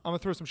moon. Wow. I'm going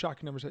to throw some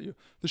shocking numbers at you.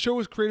 The show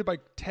was created by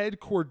Ted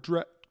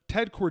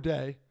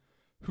Corday,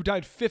 who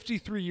died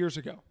 53 years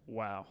ago.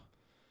 Wow.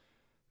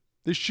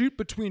 They shoot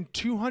between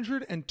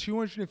 200 and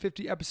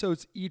 250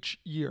 episodes each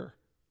year.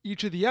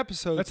 Each of the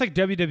episodes... That's like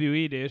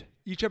WWE, dude.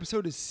 Each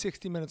episode is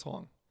 60 minutes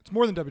long. It's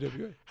more than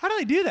WWE. How do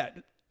they do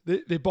that?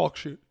 They bulk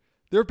shoot.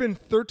 There have been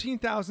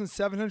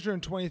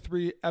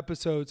 13,723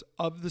 episodes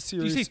of the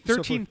series. Did you say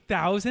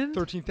 13,000?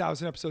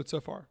 13,000 episodes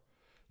so far.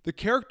 The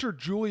character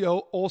Julie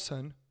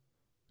Olson,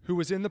 who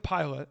was in the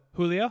pilot...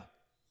 Julio?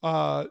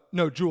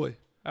 No, Julie.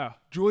 Oh.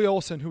 Julie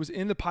Olson, who was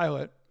in the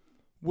pilot,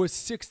 was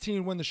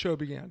 16 when the show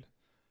began.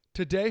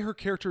 Today, her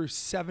character is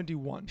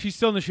 71. She's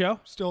still in the show?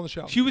 Still in the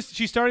show.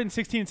 She started in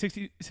 16 and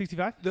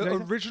 65? The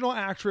original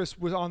actress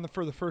was on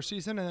for the first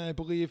season, and I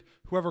believe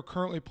whoever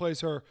currently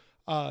plays her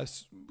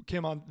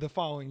came on the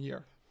following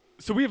year.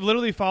 So we have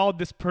literally followed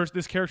this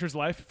character's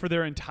life for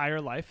their entire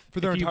life.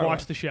 For their entire life. If you watch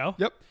life. the show?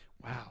 Yep.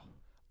 Wow.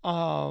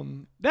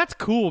 That's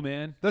cool,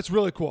 man. That's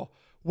really cool.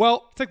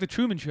 Well, it's like the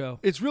Truman Show.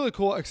 It's really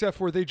cool, except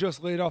for they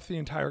just laid off the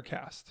entire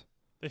cast.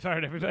 They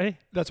fired everybody?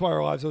 That's why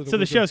Our Lives are So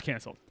the show's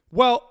canceled.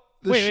 Well,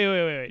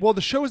 wait. Well,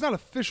 the show is not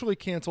officially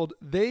canceled.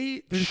 They're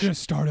just going to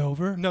start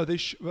over? No,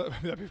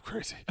 that'd be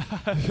crazy.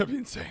 That'd be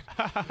insane.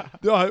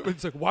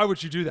 It's like, why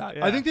would you do that?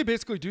 Yeah. I think they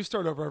basically do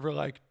start over every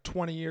like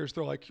 20 years.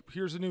 They're like,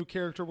 here's a new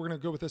character. We're going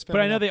to go with this family.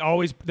 But I know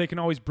they can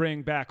always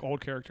bring back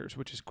old characters,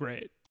 which is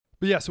great.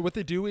 But yeah, so what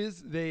they do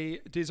is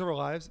Days of Our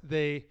Lives,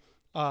 they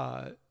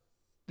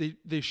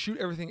shoot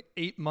everything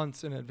 8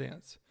 months in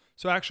advance.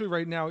 So actually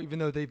right now, even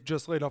though they've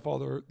just laid off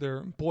all their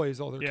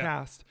employees, all their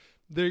cast,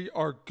 they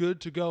are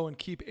good to go and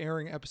keep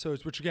airing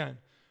episodes, which again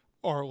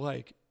are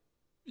like,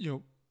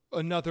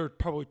 another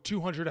probably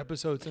 200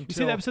 episodes until... You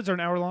say the episodes are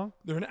an hour long?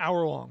 They're an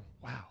hour long.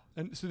 Wow.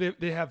 And so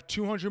they have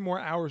 200 more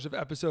hours of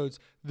episodes.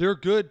 They're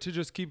good to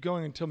just keep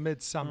going until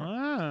midsummer.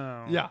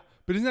 Wow. Yeah.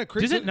 But isn't that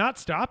crazy? Does it not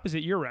stop? Is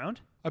it year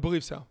round? I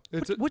believe so.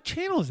 What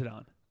channel is it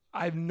on?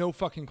 I have no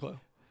fucking clue.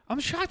 I'm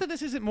shocked that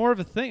this isn't more of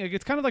a thing. Like,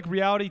 it's kind of like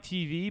reality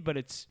TV, but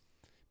it's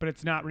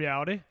not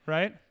reality,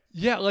 right?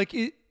 Yeah, like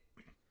it.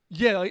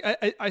 Yeah, like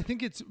I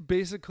think it's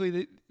basically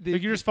like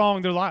you're just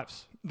following their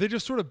lives. They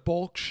just sort of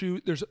bulk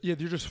shoot. They're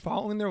just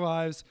following their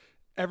lives.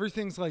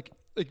 Everything's like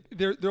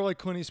they're like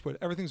Clint Eastwood.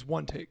 Everything's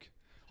one take.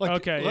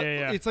 Like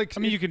yeah. It's like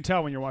you can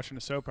tell when you're watching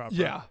a soap opera.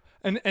 Yeah,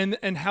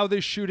 and how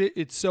they shoot it,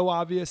 it's so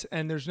obvious,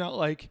 and there's not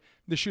like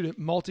they shoot it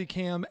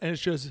multicam, and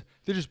it's just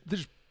they just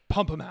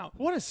pump them out.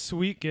 What a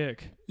sweet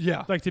gig.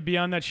 Yeah, like to be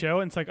on that show,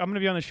 and it's like I'm gonna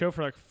be on the show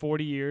for like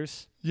 40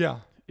 years. Yeah.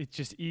 It's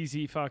just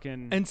easy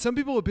fucking... And some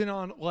people have been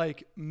on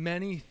like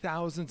many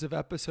thousands of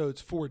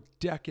episodes for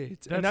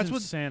decades. That's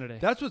insanity.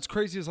 That's what's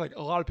crazy is like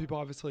a lot of people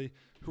obviously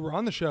who were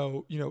on the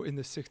show, in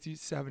the 60s,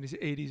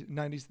 70s, 80s,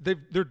 90s,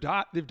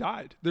 they've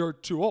died. They're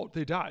too old.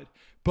 They died.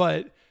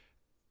 But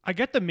I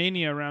get the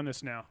mania around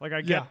this now. Like I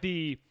get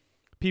the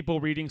people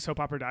reading Soap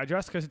Opera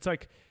Digest because it's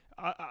like...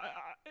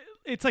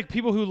 it's like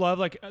people who love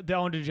like the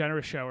Ellen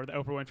DeGeneres show or the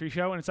Oprah Winfrey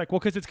show, and it's like, well,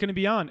 because it's going to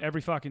be on every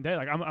fucking day.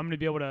 Like I'm going to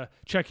be able to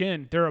check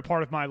in. They're a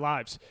part of my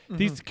lives. Mm-hmm.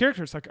 These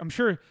characters, like I'm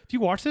sure if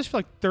you watch this for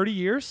like 30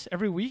 years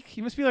every week,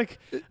 you must be like,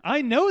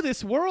 I know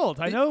this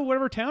world. I know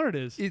whatever town it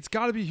is. It's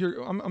got to be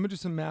here. I'm going to do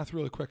some math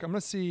really quick. I'm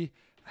going to see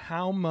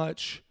how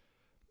much,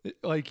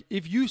 like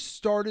if you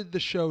started the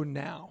show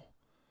now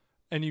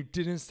and you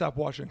didn't stop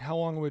watching, how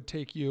long it would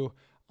take you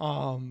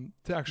to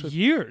actually...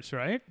 Years,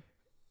 right?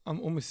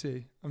 Let me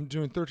see. I'm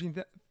doing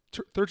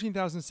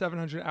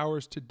 13,700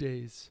 hours to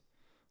days.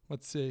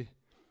 Let's see.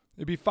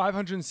 It'd be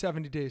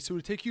 570 days. So it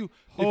would take you...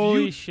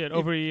 Holy shit,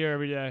 over a year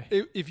every day.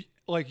 If you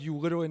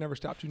literally never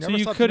stopped. So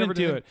you couldn't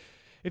do it.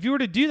 If you were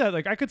to do that,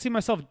 like I could see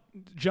myself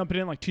jumping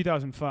in like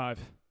 2005.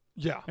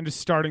 Yeah. And just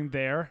starting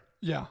there.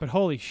 Yeah. But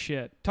holy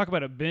shit. Talk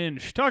about a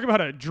binge. Talk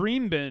about a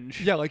dream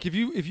binge. Yeah, like if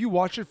you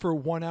watch it for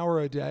 1 hour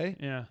a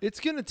day, it's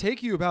going to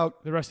take you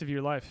about... the rest of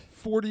your life.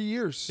 40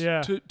 years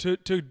to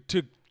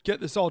get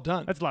this all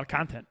done. That's a lot of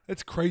content.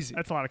 It's crazy.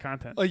 That's a lot of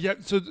content.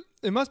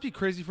 It must be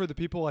crazy for the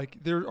people. Like,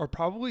 there are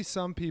probably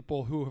some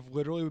people who have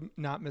literally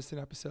not missed an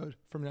episode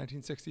from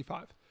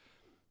 1965.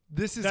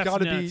 This has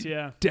got to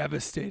be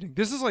devastating.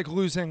 This is like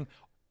losing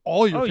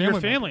all your family. Your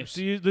family. members.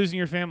 So you're losing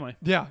your family.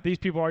 Yeah. These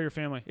people are your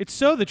family. It's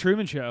so The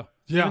Truman Show.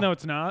 Yeah. Even though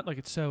it's not, like,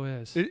 it so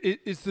is.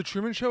 It's The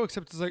Truman Show,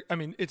 except it's like, I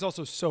mean, it's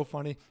also so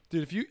funny.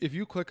 Dude, if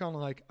you click on,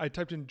 like, I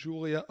typed in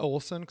Julia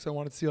Olson because I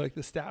wanted to see, like,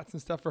 the stats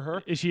and stuff for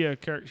her. Is she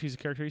she's a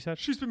character, you said?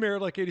 She's been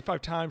married, like,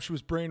 85 times. She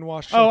was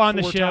brainwashed. On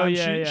the 4 show, times.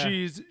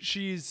 yeah.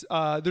 She's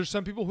there's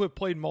some people who have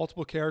played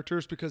multiple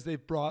characters because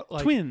they've brought,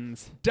 like,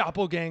 twins.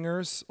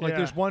 Doppelgangers. Like,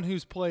 there's one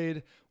who's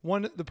played,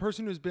 the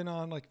person who's been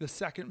on, like, the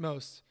second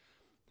most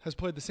has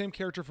played the same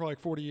character for like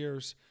 40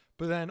 years,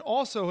 but then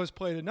also has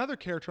played another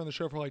character on the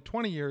show for like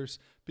 20 years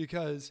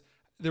because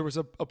there was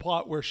a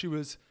plot where she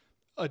was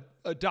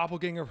a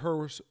doppelganger of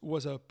hers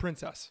was a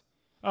princess.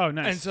 Oh,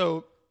 nice. And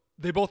so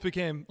they both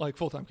became like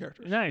full-time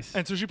characters. Nice.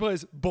 And so she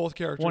plays both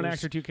characters. One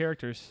actor, 2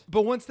 characters.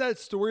 But once that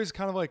story is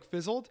kind of like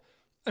fizzled,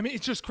 I mean,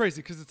 it's just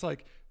crazy because it's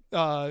like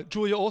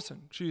Julia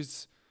Olson.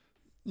 She's,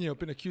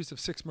 been accused of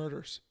 6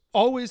 murders.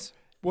 Always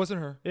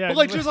wasn't her. Yeah. But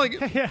like, just like,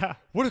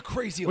 what a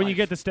crazy When life. you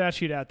get the stat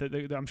sheet out,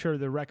 I'm sure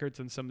the records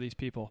on some of these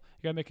people.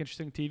 You got to make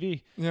interesting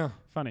TV. Yeah.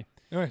 Funny.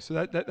 Anyway,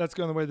 so that's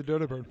going the way of the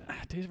dodo bird.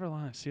 Days of our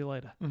lives. See you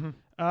later.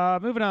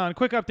 Mm-hmm. Moving on.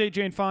 Quick update,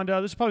 Jane Fonda.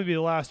 This will probably be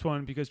the last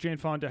one because Jane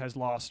Fonda has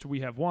lost.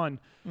 We have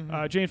won.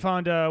 Mm-hmm. Jane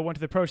Fonda went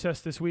to the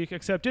protest this week,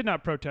 except did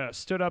not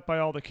protest. Stood up by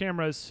all the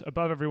cameras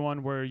above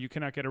everyone where you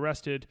cannot get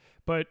arrested.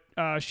 But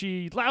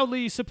she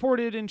loudly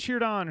supported and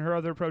cheered on her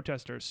other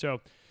protesters. So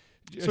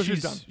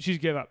she's done. She's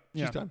give up.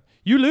 She's done.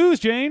 You lose,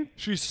 Jane.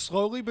 She's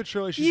slowly but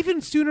surely. Even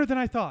sooner than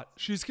I thought.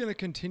 She's going to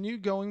continue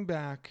going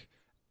back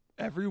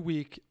every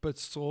week, but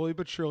slowly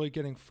but surely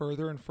getting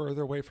further and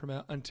further away from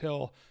it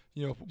until,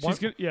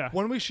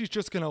 one week she's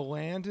just going to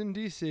land in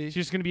D.C.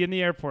 She's going to be in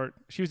the airport.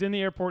 She was in the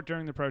airport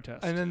during the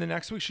protest. And then the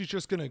next week she's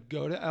just going to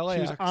go to LAX.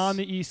 She was on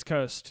the East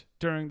Coast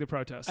during the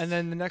protest. And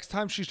then the next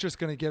time she's just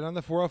going to get on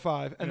the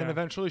 405. And then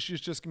eventually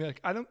she's just going to be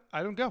like,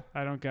 I don't go.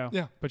 I don't go.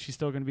 Yeah. But she's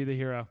still going to be the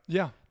hero.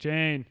 Yeah.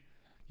 Jane.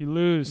 You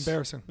lose.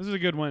 Embarrassing. This is a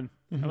good win.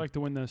 I like to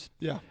win this.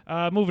 Yeah.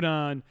 Moving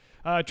on.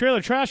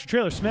 Trailer trash or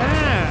trailer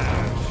smash?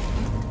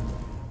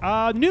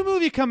 New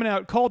movie coming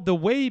out called The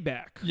Way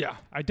Back. Yeah.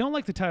 I don't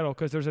like the title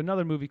because there's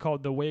another movie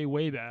called The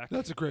Way Back.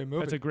 That's a great movie.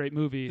 That's a great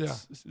movie. Yeah.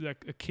 It's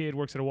like a kid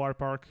works at a water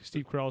park.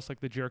 Steve Carell's like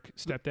the jerk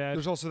stepdad.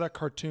 There's also that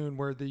cartoon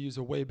where they use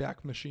a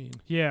Wayback Machine.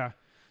 Yeah.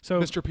 So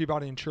Mr.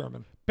 Peabody and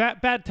Sherman.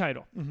 Bad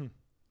title. Mm-hmm.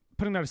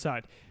 Putting that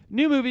aside.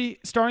 New movie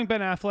starring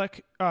Ben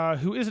Affleck,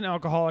 who is an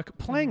alcoholic,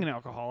 playing an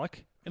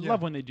alcoholic. I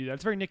love when they do that.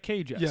 It's very Nick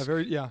Cage-esque.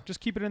 Yeah.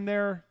 Just keep it in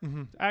there.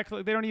 Mm-hmm. Act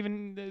like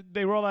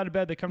they roll out of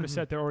bed, they come to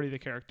set, they're already the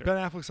character. Ben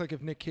Affleck's like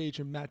if Nick Cage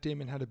and Matt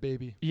Damon had a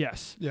baby.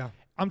 Yes. Yeah.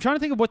 I'm trying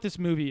to think of what this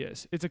movie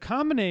is. It's a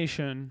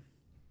combination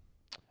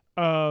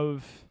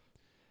of,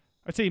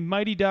 I'd say,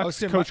 Mighty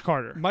Ducks, Coach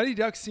Carter. Mighty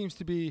Ducks seems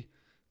to be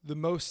the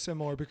most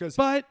similar because...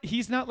 But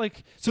he's not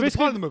like... So the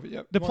plot of the movie,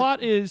 yeah. The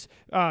plot is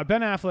Ben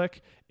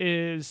Affleck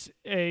is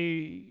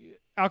a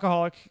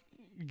alcoholic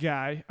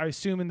guy, I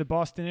assume in the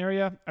Boston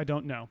area. I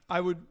don't know.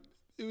 I would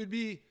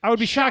be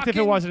shocked if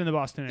it wasn't in the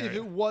Boston area. If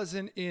it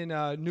wasn't in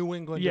New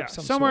England. Yeah,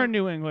 somewhere in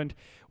New England.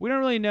 We don't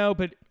really know,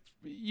 but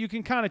you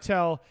can kind of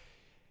tell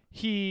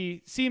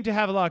he seemed to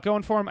have a lot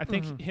going for him. I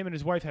think him and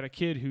his wife had a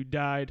kid who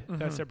died.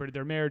 That separated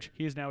their marriage.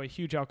 He is now a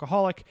huge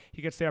alcoholic.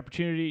 He gets the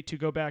opportunity to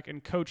go back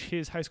and coach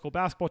his high school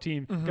basketball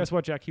team. Guess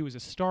what, Jack? He was a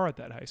star at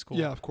that high school.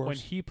 Yeah, of course. When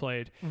he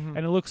played. And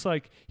it looks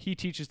like he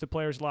teaches the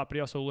players a lot, but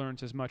he also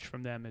learns as much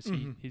from them as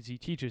he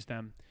teaches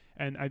them.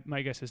 And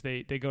my guess is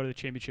they go to the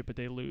championship, but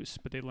they lose.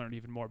 But they learn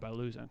even more by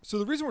losing. So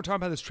the reason we're talking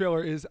about this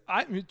trailer is,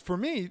 for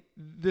me,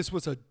 this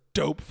was a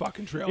dope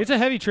fucking trailer. It's a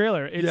heavy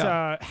trailer. It's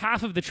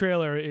half of the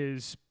trailer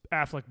is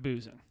Affleck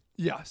boozing.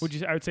 Yes.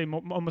 I would say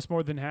almost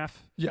more than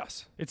half.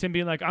 Yes. It's him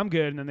being like, I'm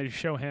good, and then they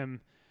show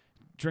him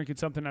drinking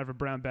something out of a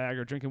brown bag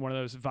or drinking one of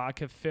those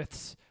vodka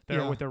fifths that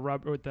are with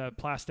the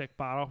plastic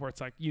bottle where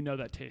it's like,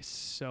 that tastes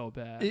so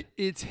bad.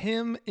 It's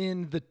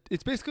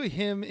basically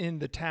him in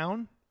the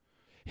town.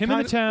 Him in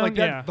the town, like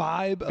that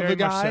vibe of a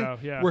guy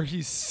where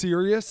he's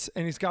serious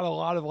and he's got a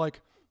lot of like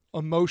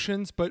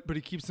emotions, but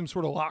he keeps them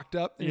sort of locked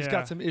up and he's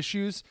got some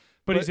issues.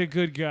 But he's a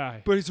good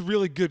guy. But he's a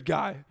really good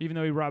guy. Even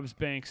though he robs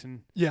banks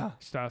and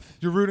stuff.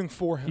 You're rooting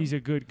for him. He's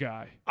a good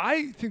guy.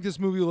 I think this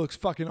movie looks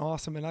fucking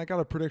awesome, and I got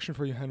a prediction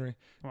for you, Henry.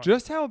 What?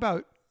 Just how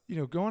about,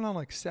 going on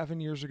like 7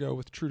 years ago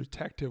with True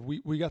Detective,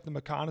 we got the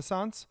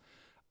McConaissance.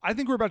 I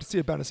think we're about to see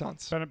a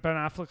Benaissance. Ben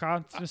Affleck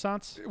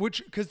Renaissance?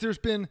 Because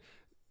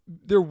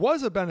there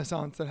was a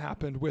Benaissance that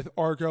happened with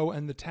Argo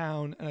and The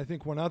Town, and I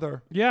think one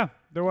other. Yeah.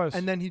 there was.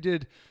 And then he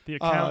did The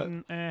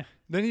Accountant.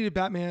 Then he did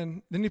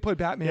Batman. Then he played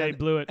Batman. Yeah, he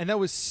blew it. And that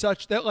was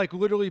that like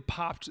literally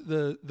popped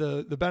the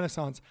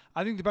Renaissance.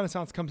 I think the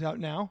Renaissance comes out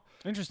now.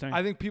 Interesting.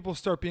 I think people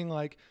start being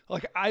like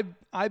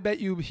I bet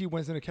you he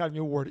wins an Academy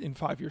Award in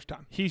 5 years'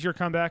 time. He's your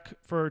comeback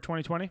for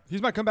 2020?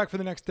 He's my comeback for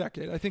the next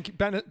decade. I think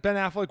Ben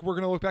Affleck, we're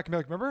going to look back and be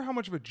like, remember how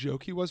much of a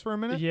joke he was for a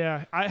minute?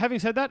 Yeah. Having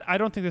said that, I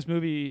don't think this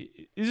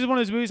is one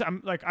of those movies,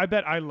 I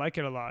bet I like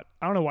it a lot.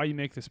 I don't know why you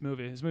make this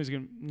movie. This movie's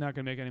not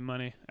going to make any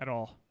money at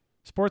all.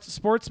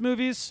 Sports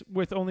movies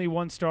with only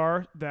one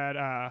star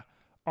that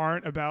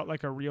aren't about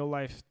like a real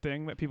life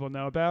thing that people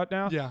know about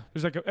now. Yeah.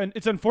 There's and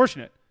it's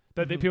unfortunate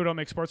that people don't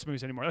make sports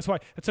movies anymore. That's why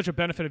it's such a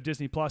benefit of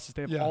Disney Plus is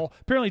they have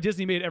apparently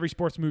Disney made every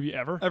sports movie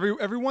ever.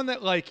 Everyone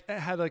that like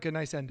had like a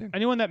nice ending.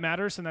 Anyone that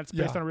matters and that's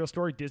based on a real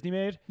story, Disney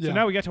made. Yeah. So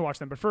now we get to watch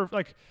them. But for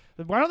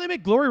why don't they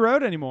make Glory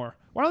Road anymore?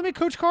 Why don't they make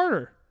Coach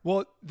Carter?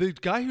 Well, the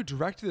guy who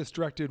directed this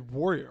directed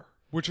Warrior,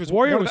 which was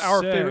Warrior one of was our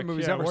sick. favorite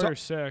movies Yeah, ever.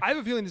 Warrior's So sick. I have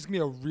a feeling this is going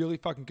to be a really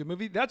fucking good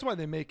movie. That's why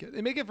they make it.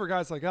 They make it for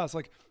guys like us.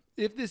 Like,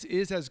 if this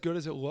is as good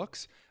as it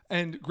looks,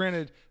 and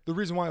granted, the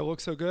reason why it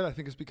looks so good, I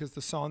think, is because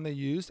the song they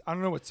used. I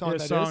don't know what song that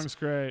is. The song's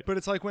great. But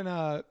it's like when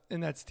in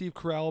that Steve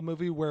Carell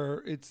movie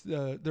where it's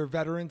they're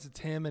veterans.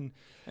 It's him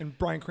and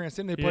Bryan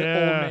Cranston. They play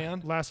Old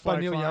Man Last by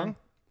Flag Neil Flying. Young.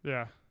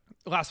 Yeah.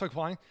 Last Flag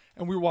Flying,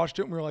 and we watched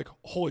it and we were like,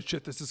 holy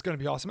shit, this is going to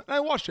be awesome. And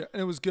I watched it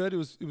and it was good. It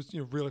was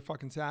really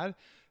fucking sad.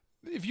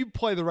 If you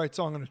play the right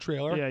song in a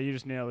trailer, Yeah, you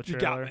just nail the You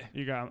trailer. got me.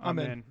 You got. I'm I'm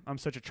in. in. I'm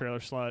such a trailer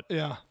slut.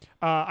 yeah.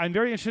 I'm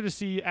very interested to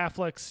see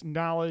Affleck's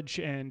knowledge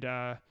and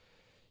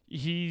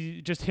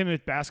him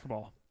with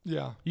basketball.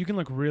 Yeah. You can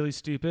look really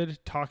stupid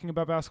talking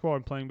about basketball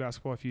and playing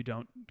basketball if you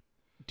don't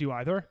do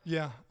either.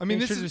 Yeah. I mean,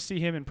 this Interested is to see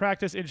him in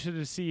practice. Interested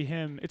to see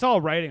him. It's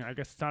all writing. I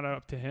guess it's not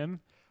up to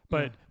him.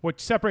 But what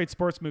separates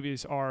sports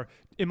movies are: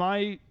 am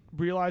I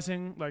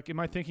realizing, am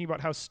I thinking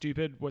about how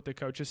stupid what the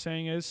coach is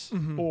saying is,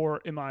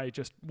 or am I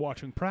just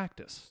watching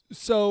practice?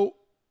 So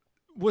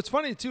what's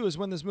funny too is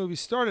when this movie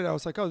started, I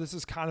was like, oh, this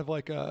is kind of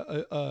like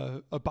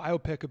a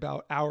biopic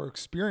about our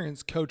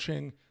experience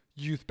coaching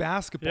youth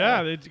basketball.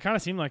 Yeah, it kind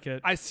of seemed like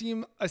it. I see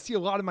a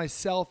lot of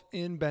myself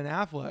in Ben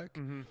Affleck,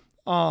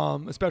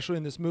 especially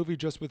in this movie,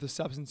 just with the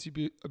substance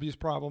abuse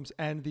problems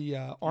and the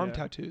arm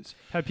tattoos.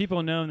 Had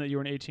people known that you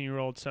were an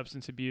 18-year-old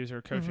substance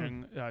abuser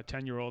coaching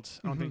 10-year-olds,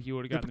 I don't think you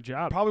would have gotten the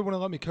job. Probably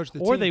wouldn't let me coach the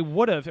team. Or they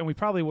would have, and we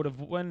probably would have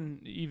won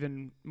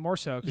even more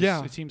so. 'Cause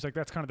Yeah. it seems like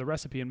that's kind of the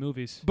recipe in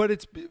movies.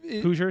 But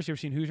Hoosiers, you ever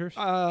seen Hoosiers?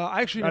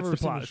 I actually That's never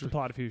the plot. seen It's the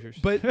plot of Hoosiers.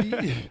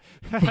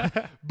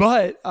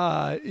 But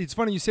it's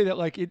funny you say that.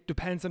 Like, it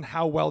depends on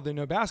how well they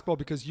know basketball,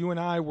 because you and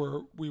I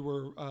were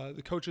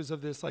the coaches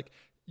of this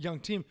young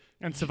team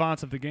and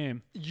savants of the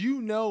game.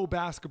 You know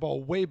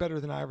basketball way better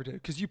than I ever did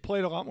because you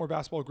played a lot more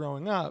basketball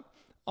growing up.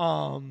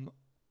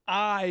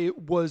 I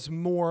was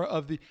more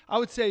of I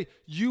would say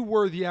you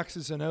were the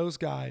X's and O's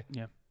guy.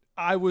 Yeah.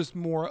 I was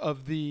more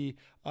of the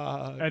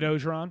Ed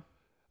Ogeron.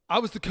 I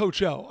was the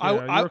Coach O.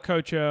 Yeah, you were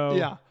Coach O.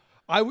 Yeah.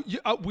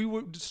 We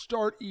would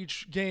start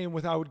each game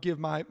with I would give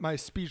my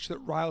speech that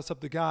riles up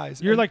the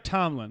guys. You're like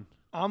Tomlin.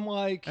 I'm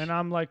like, and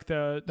I'm like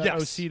the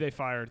Yes. OC they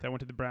fired that went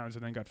to the Browns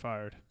and then got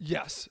fired.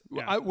 yes,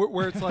 Yeah.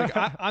 where it's like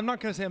I'm not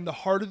going to say I'm the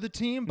heart of the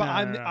team,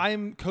 but No.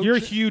 I'm coaching. You're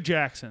Hugh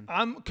Jackson.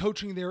 I'm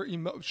coaching their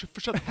shut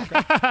the fuck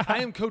up.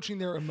 I am coaching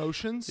their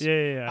emotions.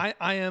 Yeah.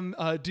 I am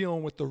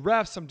dealing with the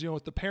refs. I'm dealing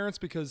with the parents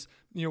because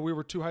we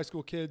were two high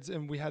school kids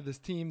and we had this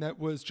team that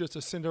was just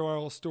a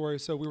Cinderella story.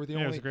 So we were the It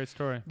only. was a great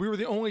story. We were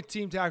the only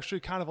team to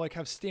actually kind of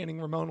have standing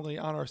room only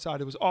on our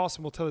side. It was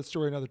awesome. We'll tell that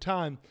story another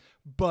time.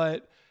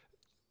 But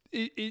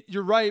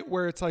you're right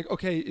where it's like,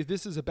 okay, if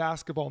this is a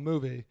basketball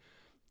movie,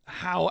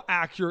 how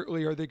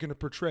accurately are they going to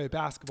portray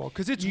basketball?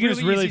 Because it's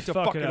really easy to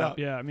fuck it up.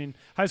 Yeah, I mean,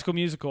 High School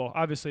Musical,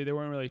 obviously they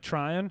weren't really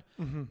trying,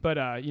 but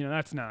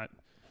that's not,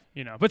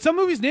 But some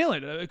movies nail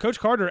it. Coach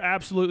Carter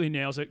absolutely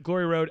nails it.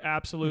 Glory Road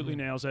absolutely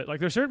nails it. Like,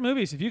 there's certain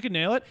movies, if you can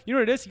nail it, you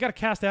know what it is? You got to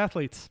cast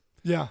athletes.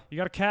 Yeah. You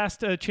got to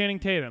cast Channing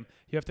Tatum.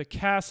 You have to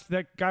cast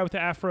that guy with the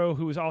afro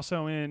who was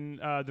also in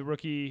The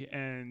Rookie,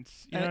 and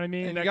you know what I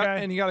mean? And that you got, guy.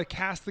 and you got to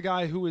cast the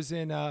guy who was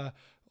in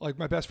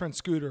My Best Friend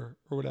Scooter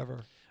or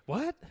whatever.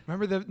 What?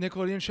 Remember the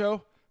Nickelodeon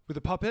show with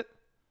the puppet?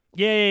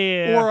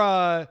 Yeah.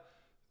 Or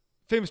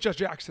Famous Judge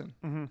Jackson.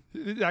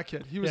 That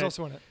kid. He was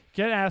also in it.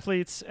 Get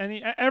athletes.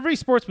 Every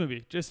sports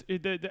movie, just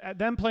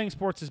them playing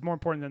sports is more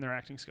important than their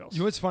acting skills. You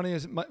know what's funny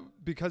is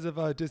because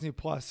of Disney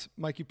Plus,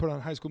 Mikey put on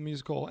High School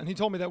Musical, and he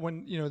told me that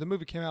when the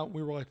movie came out,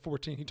 we were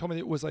 14. He told me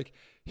that it was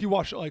he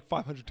watched it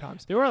 500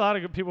 times. There were a lot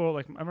of good people.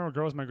 I remember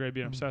girls in my grade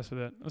being obsessed with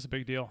it. It was a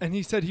big deal. And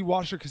he said he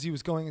watched it because he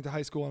was going into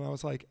high school, and I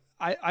was like,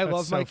 I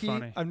love so Mikey.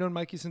 funny. I've known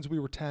Mikey since we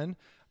were 10,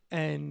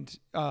 and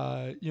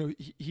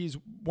he's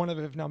one of,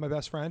 if not my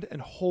best friend.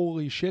 And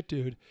holy shit,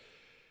 dude.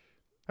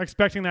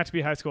 Expecting that to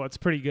be high school, it's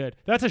pretty good.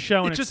 That's a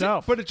show in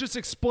itself. But it just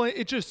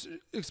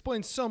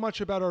explains so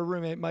much about our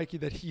roommate Mikey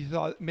that he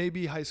thought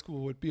maybe high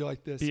school would be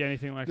like this. Be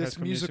anything like this High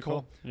School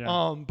musical.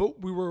 Yeah.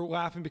 But we were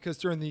laughing because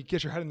during the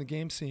get your head in the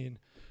game scene,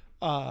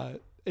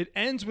 It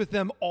ends with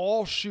them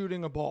all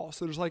shooting a ball.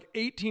 So there's like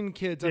 18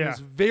 kids on this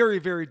very,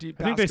 very deep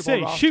basketball roster. I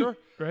think they say shoot,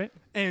 right?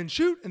 And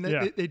shoot. And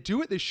then they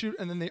do it, they shoot,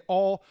 and then they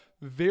all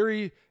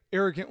very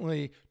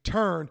arrogantly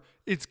turn.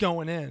 It's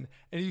going in.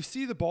 And you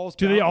see the balls.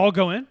 Do they all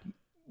go in?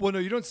 Well, no,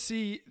 you don't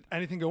see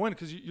anything go in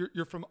because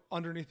you're from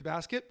underneath the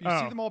basket. You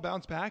see them all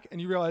bounce back,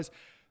 and you realize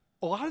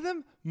a lot of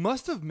them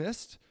must have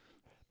missed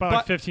by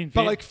like 15 feet.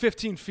 By like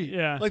 15 feet.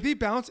 Yeah. Like they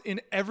bounce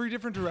in every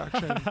different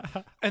direction,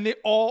 and they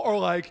all are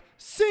like,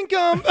 sink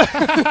them.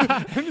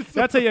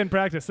 That's how you end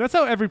practice. That's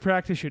how every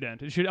practice should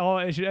end. It should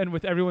end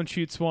with everyone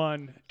shoots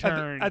one,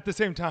 turn. At the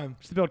same time.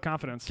 Just to build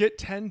confidence. Get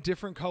 10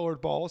 different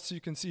colored balls so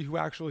you can see who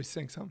actually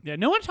sinks them. Yeah,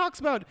 no one talks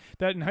about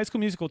that in High School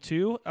Musical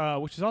 2,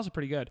 which is also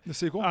pretty good. The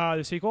sequel?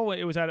 The sequel,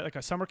 it was at like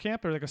a summer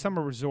camp or like a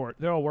summer resort.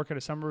 They all work at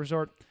a summer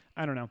resort.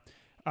 I don't know.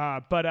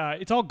 But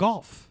it's all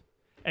golf.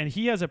 And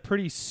he has a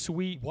pretty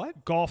sweet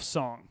golf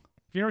song.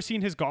 Have you ever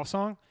seen his golf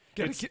song?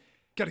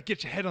 Gotta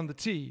get your head on the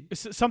tee.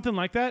 It's something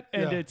like that.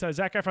 And it's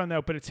Zac Efron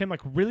though, but it's him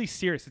like really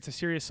serious. It's a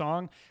serious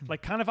song,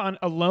 like kind of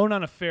alone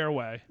on a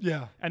fairway.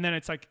 Yeah. And then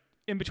it's like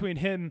in between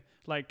him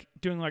like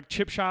doing like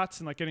chip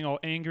shots and like getting all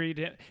angry.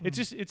 It's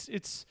just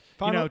it's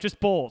finally, just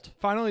bold.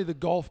 Finally, the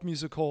golf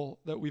musical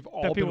that we've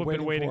all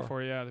been waiting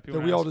for. Yeah,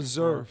 that we all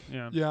deserve.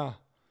 Yeah.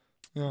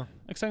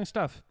 Exciting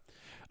stuff.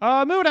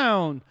 Move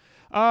down.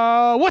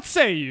 What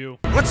say you?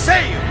 What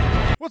say you?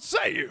 What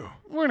say you?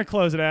 We're gonna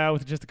close it out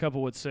with just a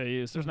couple what say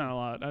yous. There's not a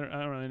lot. I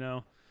don't really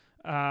know.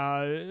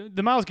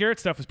 The Myles Garrett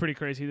stuff was pretty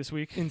crazy this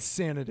week.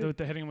 Insanity. With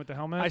the hitting him with the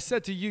helmet. I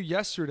said to you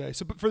yesterday.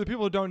 So for the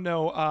people who don't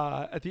know,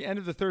 at the end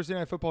of the Thursday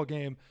Night Football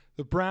game,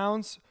 the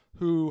Browns,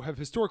 who have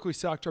historically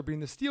sucked, are beating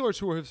the Steelers,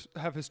 who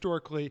have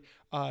historically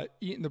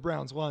eaten the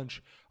Browns'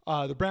 lunch.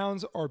 The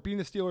Browns are beating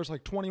the Steelers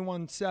like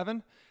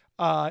 21-7.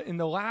 In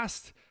the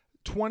last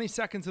 20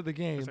 seconds of the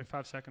game. There's like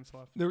 5 seconds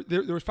left.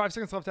 There was 5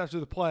 seconds left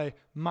after the play.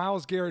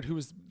 Myles Garrett, who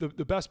was the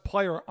best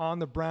player on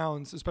the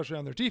Browns, especially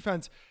on their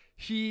defense,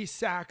 he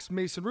sacks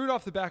Mason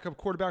Rudolph, the backup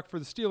quarterback for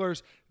the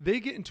Steelers. They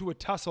get into a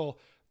tussle.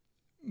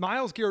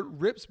 Myles Garrett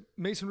rips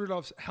Mason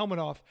Rudolph's helmet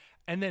off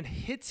and then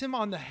hits him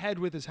on the head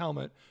with his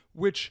helmet,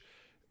 which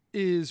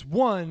is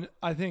one,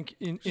 I think,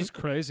 it's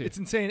crazy. It's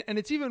insane. And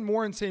it's even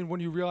more insane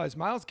when you realize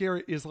Myles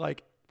Garrett is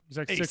like he's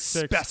like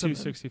 6'6",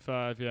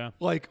 265, yeah.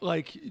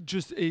 Like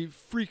just a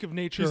freak of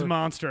nature. He's a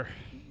monster.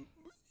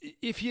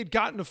 If he had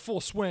gotten a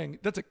full swing,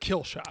 that's a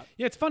kill shot.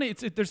 Yeah, it's funny.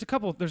 There's a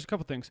couple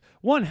things.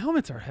 One,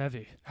 helmets are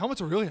heavy. Helmets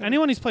are really heavy.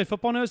 Anyone who's played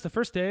football knows the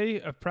first day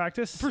of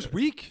practice, first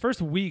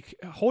week,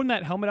 holding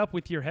that helmet up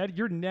with your head,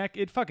 your neck,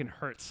 it fucking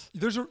hurts.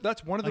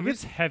 That's one of the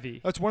reasons. It's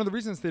heavy. That's one of the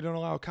reasons they don't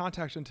allow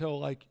contact until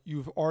like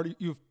you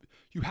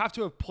have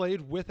to have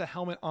played with a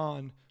helmet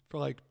on for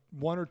like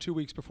 1 or 2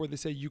 weeks before they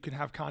say you can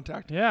have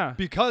contact. Yeah.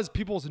 Because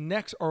people's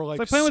necks are like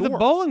it's like playing sore. with a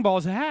bowling ball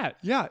as a hat.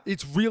 Yeah,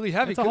 it's really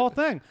heavy. It's the whole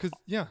thing.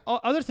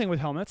 Other thing with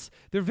helmets,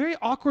 they're very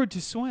awkward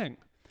to swing.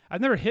 I've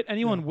never hit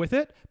anyone with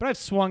it, but I've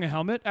swung a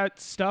helmet at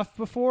stuff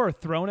before or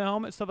thrown a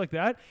helmet, stuff like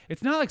that.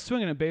 It's not like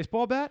swinging a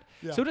baseball bat.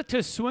 Yeah. So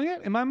to swing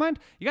it, in my mind,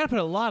 you got to put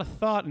a lot of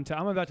thought into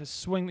I'm about to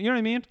swing. You know what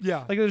I mean? Yeah.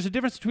 Like there's a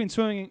difference between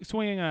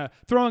throwing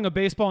a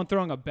baseball and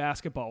throwing a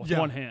basketball with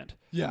one hand.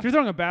 Yeah. If you're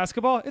throwing a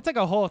basketball, it's like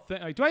a whole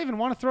thing. Like, do I even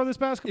want to throw this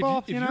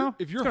basketball? If you're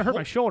it's going to hurt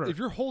my shoulder. If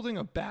you're holding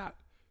a bat,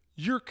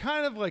 you're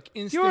kind of like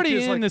instinctive. You're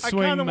already in like, the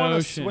swing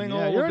motion. Swing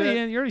you're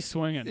already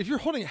swinging. If you're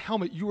holding a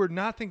helmet, you are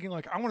not thinking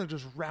like I want to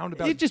just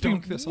roundabout. It just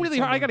dunk this really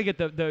on hard. I got to get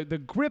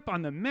the grip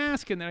on the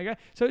mask, and then I got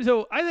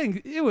so I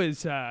think it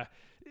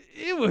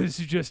was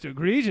just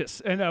egregious.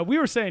 And we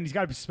were saying he's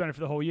got to be suspended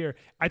for the whole year.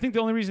 I think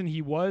the only reason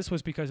he was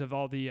because of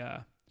all the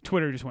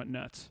Twitter just went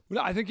nuts.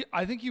 No, I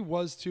think he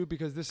was too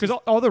because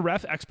all the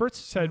ref experts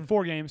said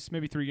 4 games,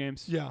 maybe 3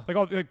 games. Yeah,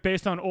 like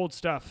based on old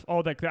stuff.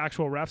 All like the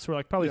actual refs were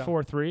like probably 4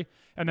 or 3,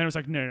 and then it was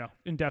like no,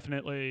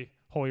 indefinitely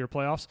whole year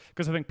playoffs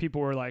because I think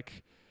people were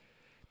like,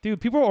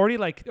 dude, people were already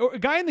like a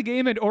guy in the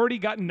game had already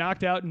gotten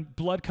knocked out and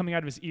blood coming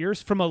out of his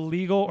ears from not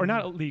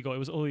illegal, it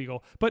was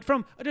illegal, but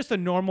from just a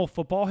normal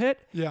football hit.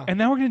 Yeah, and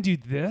now we're gonna do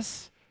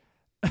this.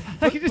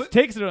 It just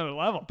takes it to another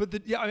level.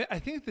 But I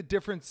think the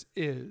difference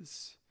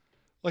is.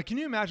 Like, can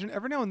you imagine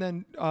every now and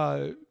then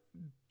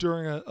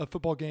during a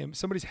football game,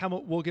 somebody's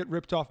helmet will get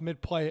ripped off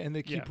mid-play and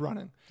they keep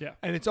running. Yeah.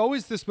 And it's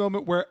always this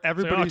moment where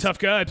everybody's... tough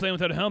guy playing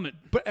without a helmet.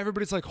 But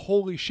everybody's like,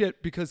 holy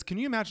shit, because can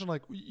you imagine,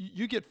 like,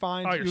 you get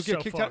fined, you'll get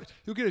kicked out,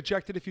 you'll get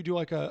ejected if you do,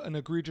 like, an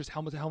egregious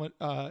helmet-to-helmet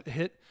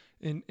hit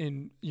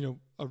in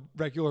a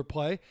regular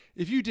play.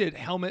 If you did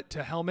helmet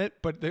to helmet,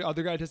 but the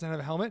other guy doesn't have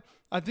a helmet,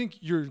 I think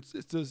you're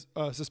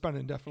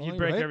suspended indefinitely. You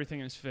break everything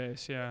in his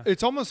face. Yeah,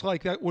 it's almost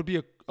like that would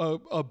be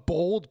a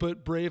bold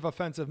but brave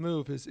offensive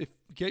move. Is if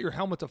you get your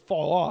helmet to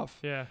fall off.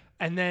 Yeah,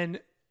 and then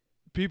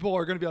people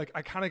are going to be like,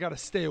 I kind of got to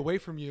stay away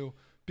from you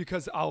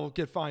because I'll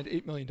get fined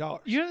 $8 million.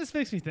 You know what this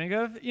makes me think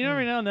of?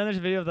 Every now and then there's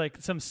a video of like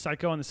some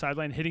psycho on the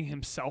sideline hitting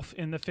himself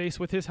in the face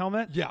with his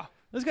helmet. Yeah.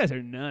 Those guys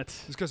are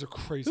nuts. Those guys are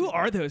crazy. Who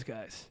are those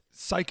guys?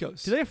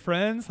 Psychos. Do they have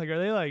friends? Like, are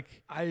they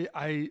like?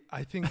 I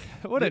think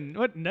what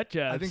nut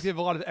jobs. I think they have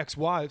a lot of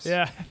ex-wives.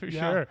 Yeah, for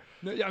sure.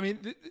 No, I mean,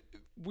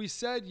 we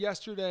said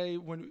yesterday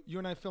when you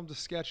and I filmed a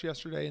sketch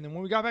yesterday, and then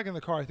when we got back in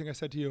the car, I think I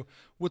said to you,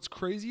 what's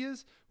crazy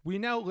is we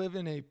now live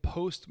in a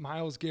post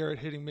Myles Garrett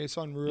hitting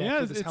Mason Rudolph. Yeah,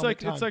 for this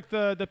it's like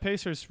the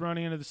Pacers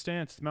running into the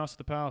stance, the mouse of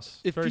the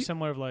palace. It's very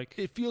similar.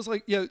 It feels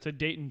like it's a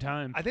date and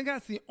time. I think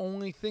that's the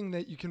only thing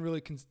that you can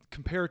really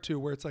compare to,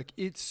 where it's like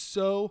it's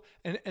so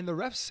and the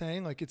refs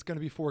saying like it's going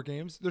to be 4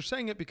 games. They're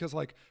saying it because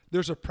like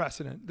there's a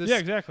precedent. Yeah,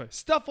 exactly.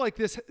 Stuff like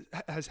this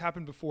has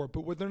happened before,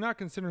 but what they're not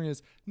considering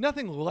is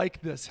nothing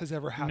like this has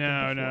ever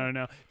happened.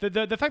 No.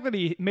 The fact that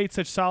he made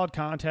such solid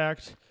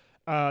contact.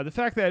 The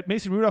fact that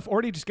Mason Rudolph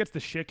already just gets the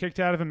shit kicked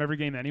out of him every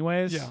game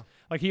anyways. Yeah.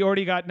 Like he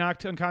already got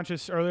knocked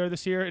unconscious earlier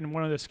this year in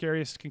one of the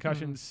scariest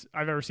concussions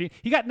I've ever seen.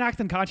 He got knocked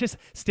unconscious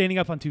standing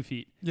up on 2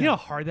 feet. Yeah. You know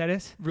how hard that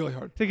is? Really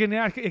hard.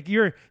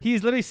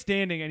 He's literally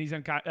standing and he's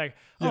unconscious.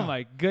 Oh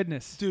my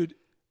goodness. Dude,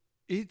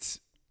 it's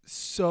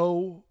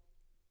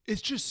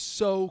just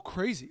so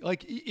crazy.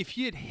 Like if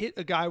he had hit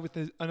a guy with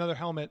another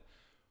helmet,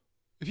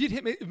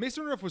 if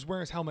Mason Rudolph was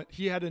wearing his helmet,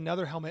 he had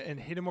another helmet and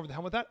hit him over the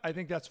helmet with that, I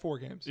think that's 4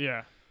 games.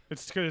 Yeah.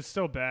 It's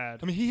still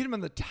bad. I mean, he hit him on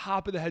the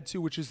top of the head too,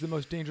 which is the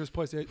most dangerous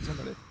place to hit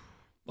somebody.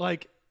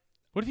 Like,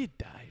 what if he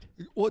died?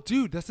 Well,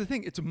 dude, that's the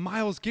thing. It's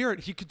Myles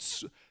Garrett. Can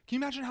you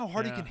imagine how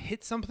hard he can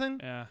hit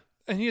something? Yeah.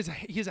 And he has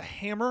a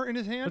hammer in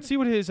his hand. Let's see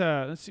what his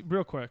let's see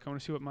real quick. I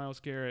want to see what Myles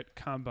Garrett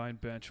combine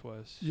bench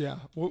was. Yeah.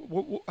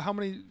 How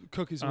many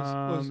cookies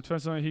was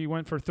he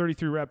went for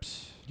 33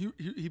 reps.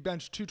 He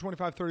benched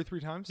 225 33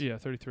 times? Yeah,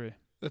 33.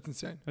 That's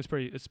insane. It's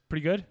pretty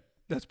good.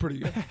 That's pretty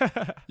good.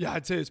 Yeah,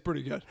 I'd say it's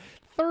pretty good.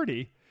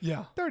 30.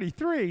 Yeah.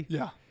 33.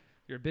 Yeah.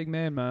 You're a big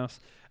man,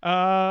 Miles.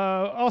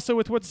 Also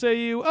with What Say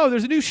You? Oh,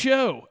 there's a new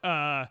show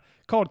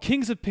called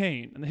Kings of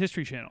Pain on the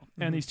History Channel.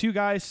 Mm-hmm. And these 2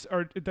 guys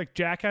are like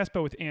Jackass,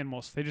 but with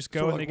animals. They just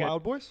go and they get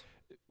Wild Boys?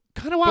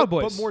 Kind of Wild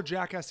Boys. But more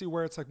Jackassy,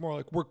 where it's like more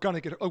like we're going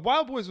to get... Like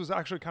Wild Boys was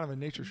actually kind of a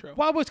nature show.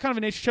 Wild Boys kind of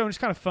a nature show, and it's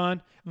kind of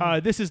fun.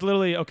 Mm-hmm. This is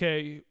literally,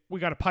 okay, we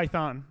got a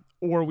python,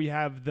 or we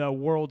have the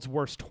world's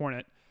worst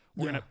hornet.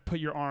 We're going to put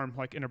your arm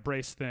like in a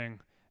brace thing.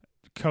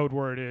 Code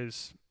word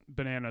is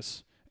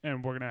bananas.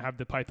 And we're going to have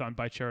the python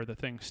bite you or the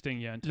thing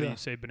sting you until you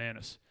say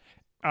bananas.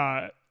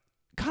 Kind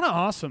of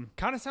awesome.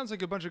 Kind of sounds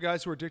like a bunch of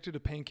guys who are addicted to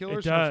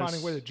painkillers and are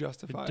finding a way to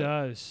justify it. It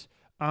does.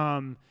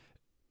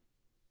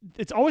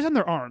 It's always on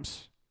their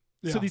arms.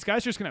 Yeah. So these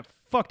guys are just going to have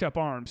fucked up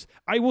arms.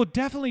 I will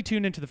definitely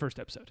tune into the first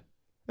episode.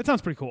 That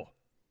sounds pretty cool.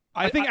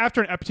 I think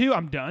after an ep 2,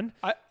 I'm done.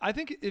 I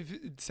think if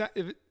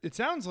it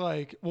sounds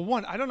like, well,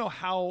 one, I don't know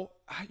how,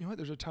 you know what,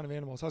 there's a ton of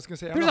animals. I was going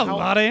to say, there's a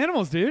lot of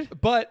animals, dude.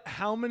 But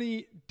how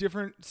many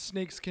different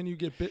snakes can you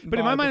get bitten by? But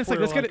in my mind, it's like,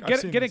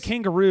 let's get a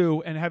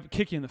kangaroo and have it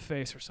kick you in the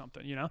face or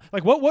something, you know?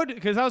 Like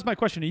because that was my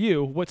question to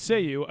you. What say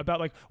you about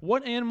like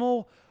what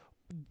animal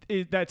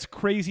that's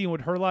crazy and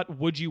would hurt a lot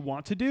would you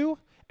want to do?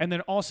 And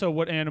then also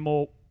what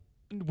animal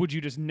would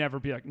you just never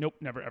be like, nope,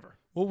 never, ever?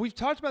 Well, we've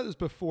talked about this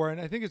before, and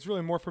I think it's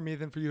really more for me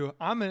than for you.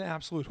 I'm an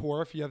absolute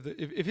whore.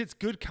 If it's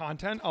good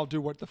content, I'll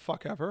do what the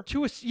fuck ever.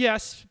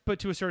 Yes, but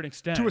to a certain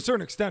extent. To a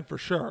certain extent, for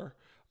sure.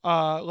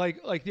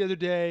 Like the other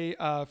day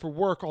for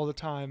work all the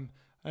time,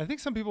 and I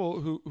think some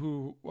people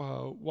who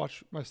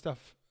watch my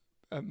stuff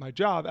at my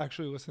job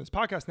actually listen to this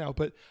podcast now,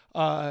 but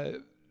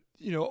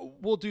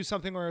we'll do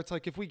something where it's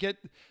like if we get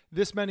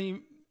this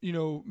many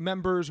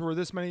members or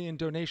this many in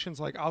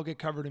donations, like I'll get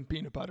covered in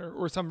peanut butter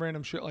or some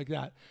random shit like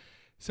that.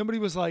 Somebody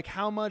was like,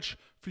 how much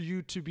for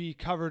you to be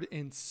covered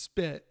in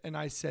spit? And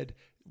I said,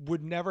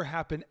 would never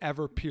happen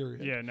ever,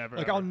 period. Yeah, never.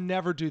 Like, ever. I'll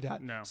never do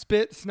that. No.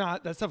 Spit,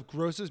 snot, that stuff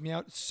grosses me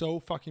out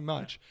so fucking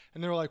much. Yeah.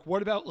 And they were like,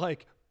 what about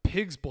like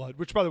pig's blood?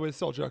 Which, by the way, is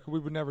still a joke. We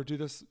would never do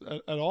this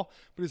at all.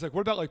 But he's like,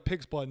 what about like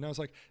pig's blood? And I was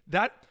like,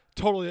 that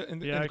totally in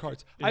the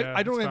cards. Yeah,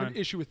 I don't have an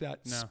issue with that.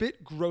 No.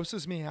 Spit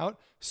grosses me out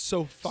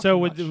so fucking so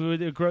much.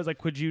 Would it gross,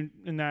 like, would you,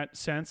 in that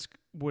sense,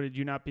 would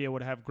you not be able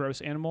to have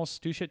gross animals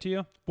do shit to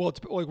you? Well, it's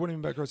like, what do you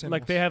mean by gross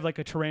animals? Like, they have like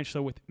a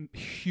tarantula with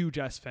huge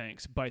ass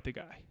fangs bite the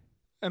guy.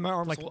 And my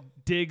arm's like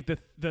dig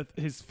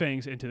his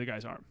fangs into the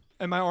guy's arm.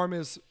 And my arm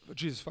is,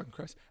 Jesus fucking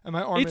Christ. And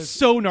my arm is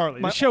so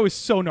gnarly. The show is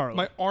so gnarly.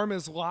 My arm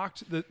is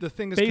locked. The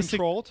thing is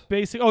controlled.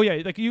 Oh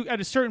yeah, like you at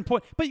a certain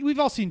point. But we've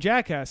all seen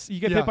Jackass. You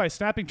get hit by a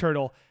snapping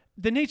turtle.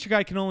 The nature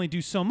guy can only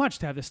do so much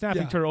to have the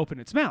snapping turtle open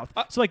its mouth.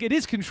 So like it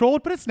is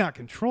controlled, but it's not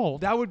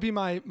controlled. That would be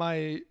my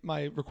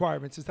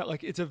requirements. Is that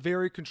like it's a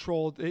very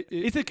controlled.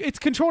 It's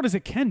controlled as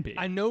it can be.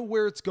 I know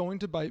where it's going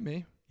to bite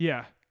me.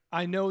 Yeah.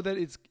 I know that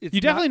it's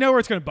you definitely know where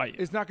it's going to bite you.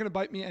 It's not going to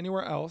bite me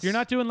anywhere else. You're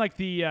not doing like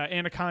the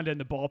anaconda in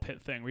the ball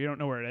pit thing where you don't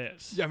know where it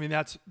is. Yeah, I mean,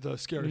 that's the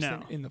scariest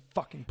thing in the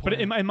fucking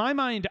planet. But in my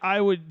mind, I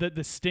would,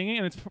 the stinging,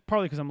 and it's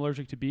probably because I'm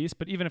allergic to bees,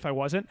 but even if I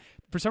wasn't,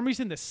 for some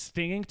reason, the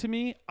stinging to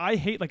me, I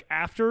hate, like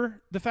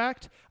after the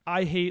fact,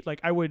 I hate, like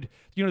I would,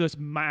 those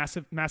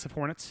massive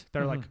hornets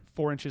that are like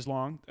 4 inches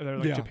long, they're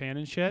like Japan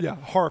and shit. Yeah,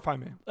 horrify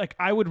me. Like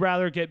I would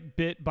rather get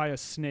bit by a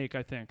snake,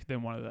 I think,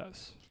 than one of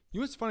those. You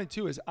know what's funny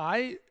too is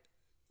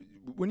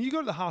when you go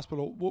to the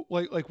hospital,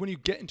 like when you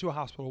get into a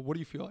hospital, what do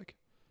you feel like?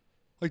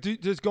 Like,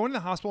 does going to the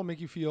hospital make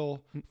you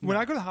feel? When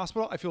I go to the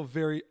hospital, I feel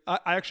I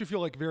actually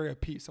feel like very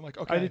at peace. I'm like,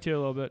 okay. I do too a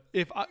little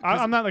bit.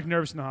 I'm not like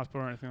nervous in the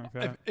hospital or anything like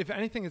that. If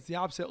anything, it's the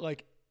opposite.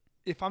 Like,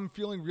 if I'm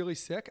feeling really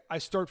sick, I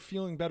start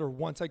feeling better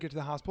once I get to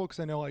the hospital because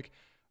I know like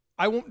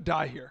I won't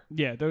die here.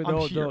 Yeah,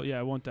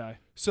 I won't die.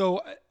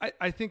 So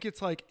I think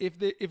it's like if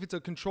it's a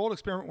controlled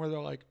experiment where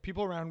they're like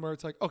people around where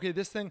it's like, okay,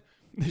 this thing.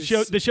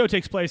 The show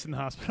takes place in the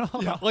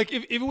hospital. Yeah, like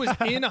if it was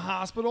in a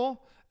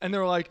hospital and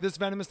they're like, this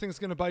venomous thing is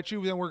going to bite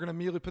you, then we're going to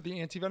immediately put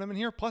the anti-venom in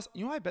here. Plus,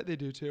 you know, I bet they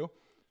do too.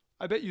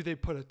 I bet you they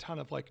put a ton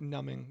of like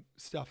numbing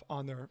stuff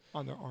on their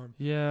arm.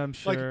 Yeah, I'm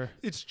sure. Like,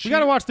 it's cheap. We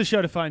got to watch the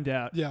show to find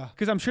out. Yeah.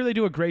 Because I'm sure they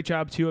do a great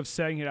job too of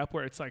setting it up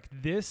where it's like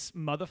this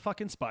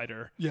motherfucking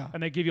spider. Yeah.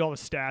 And they give you all the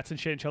stats and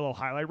shit and show a little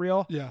highlight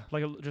reel. Yeah.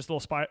 Like just a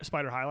little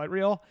spider highlight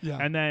reel. Yeah.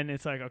 And then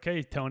it's like,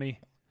 okay, Tony,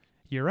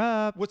 you're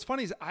up. What's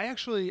funny is I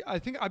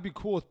think I'd be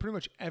cool with pretty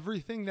much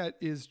everything that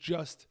is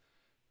just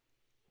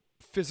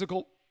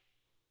physical.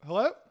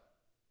 Hello?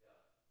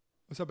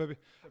 What's up, baby?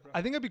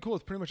 I think I'd be cool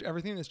with pretty much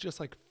everything that's just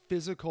like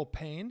physical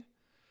pain.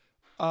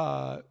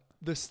 The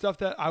stuff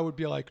that I would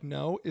be like,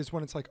 no, is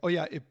when it's like, oh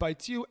yeah, it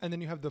bites you and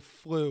then you have the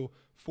flu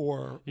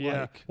for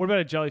like. What about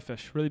a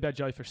jellyfish? Really bad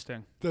jellyfish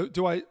sting.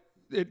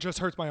 It just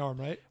hurts my arm,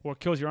 right? Well, it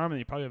kills your arm and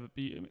you probably have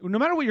no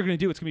matter what you're going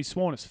to do, it's going to be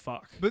swollen as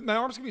fuck. But my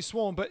arm's going to be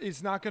swollen, but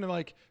it's not going to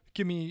like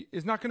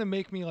it's not going to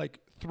make me like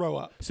throw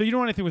up. So you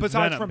don't want anything with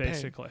besides venom, from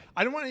basically. Pain.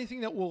 I don't want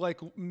anything that will like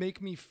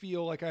make me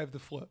feel like I have the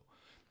flu.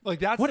 Like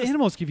that's what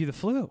animals give you the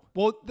flu?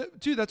 Well,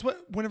 dude, that's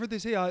what. Whenever they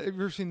say, have you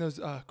ever seen those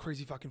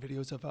crazy fucking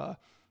videos of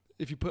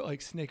if you put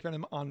like snake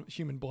venom on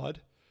human blood,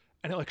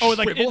 and it like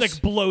it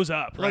like blows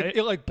up, right? Like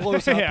it like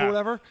blows up yeah. or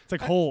whatever. It's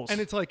like holes,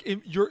 and it's like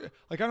you're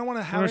like I don't want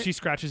to have. Remember she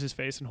scratches his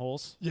face in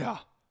holes. Yeah.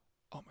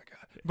 Oh my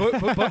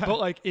god. But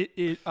like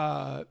it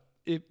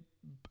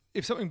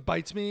if something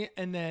bites me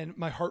and then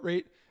my heart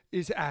rate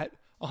is at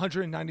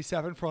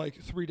 197 for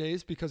like 3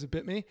 days because it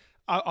bit me,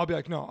 I'll be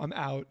like, no, I'm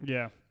out.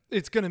 Yeah.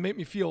 It's going to make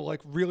me feel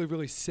like really,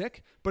 really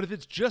sick. But if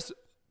it's just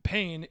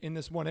pain in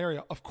this one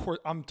area, of course,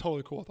 I'm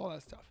totally cool with all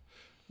that stuff.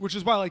 Which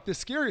is why, like, the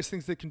scariest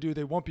things they can do,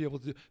 they won't be able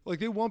to do. Like,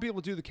 they won't be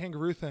able to do the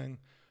kangaroo thing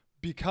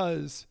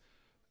because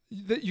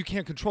you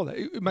can't control that.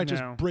 It might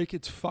just break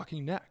its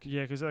fucking neck.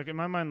 Yeah, because, like, in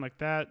my mind, like,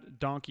 that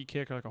donkey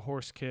kick or, like, a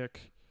horse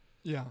kick.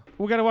 Yeah.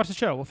 We got to watch the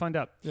show. We'll find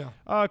out. Yeah.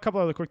 A couple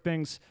other quick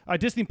things.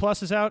 Disney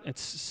Plus is out. It's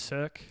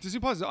sick.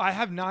 Disney Plus. I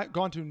have not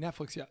gone to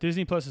Netflix yet.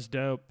 Disney Plus is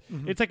dope.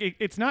 Mm-hmm. It's like it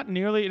doesn't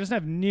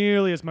have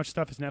nearly as much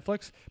stuff as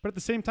Netflix, but at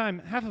the same time,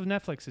 half of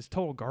Netflix is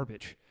total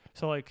garbage.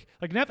 So like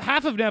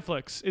half of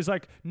Netflix is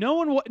like no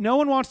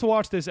one wants to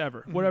watch this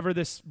ever. Mm-hmm. Whatever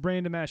this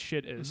random ass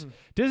shit is. Mm-hmm.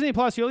 Disney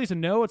Plus, you at least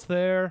know it's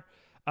there.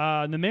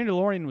 The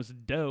Mandelorian was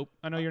dope.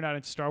 I know you're not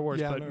into Star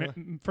Wars, but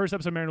first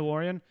episode of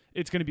Mandalorian,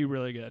 it's going to be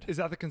really good. Is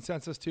that the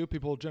consensus too?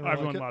 People generally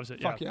everyone like it? loves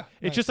it. Fuck yeah. Nice.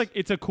 It's just like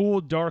it's a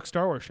cool dark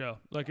Star Wars show.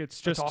 Like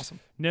it's just awesome.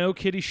 No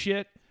kiddie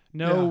shit,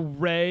 no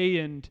Rey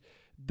and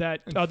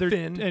that and other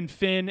Finn. and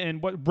Finn and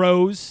what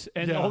Rose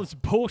and all this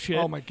bullshit.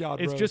 Oh my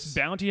god, it's Rose. just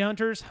bounty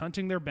hunters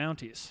hunting their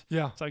bounties.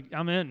 Yeah, it's like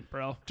I'm in,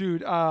 bro.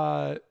 Dude,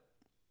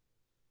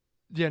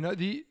 you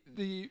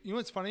know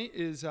what's funny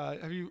is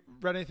have you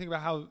read anything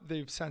about how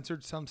they've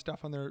censored some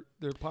stuff on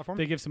their platform?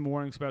 They give some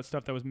warnings about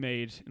stuff that was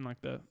made in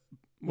like the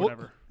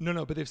whatever. Well,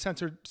 no, but they've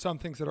censored some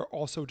things that are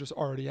also just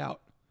already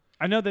out.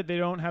 I know that they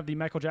don't have the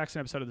Michael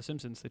Jackson episode of The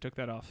Simpsons. They took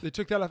that off. They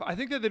took that off. I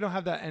think that they don't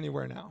have that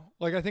anywhere now.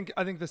 Like I think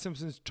The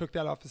Simpsons took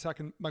that off the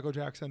second Michael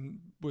Jackson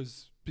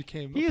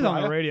became. He's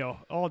on the radio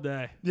all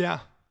day.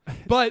 Yeah,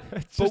 but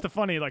it's just a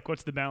funny like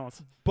what's the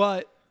balance?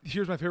 But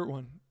here's my favorite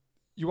one.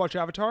 You watch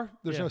Avatar?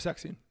 There's no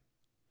sex scene.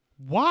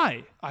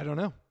 Why? I don't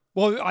know.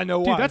 Well, I know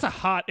why. Dude, that's a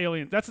hot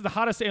alien. That's the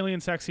hottest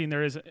alien sex scene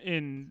there is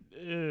in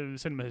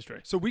cinema history.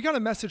 So we got a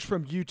message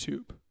from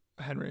YouTube,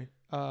 Henry,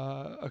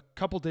 a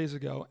couple days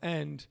ago,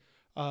 and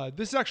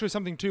this is actually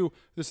something too.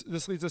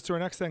 This leads us to our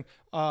next thing.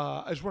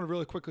 I just want to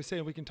really quickly say,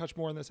 and we can touch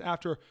more on this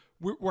after.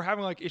 We're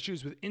having like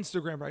issues with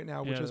Instagram right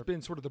now, which has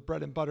been sort of the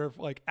bread and butter of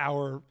like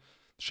our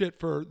shit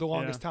for the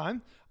longest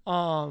time.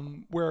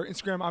 Where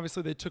Instagram,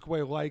 obviously, they took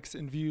away likes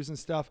and views and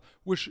stuff,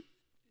 which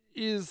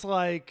is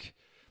like.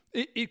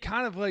 It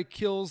kind of like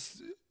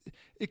kills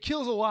a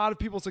lot of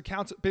people's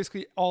accounts,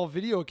 basically all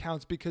video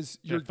accounts, because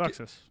it fucks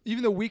us.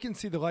 Even though we can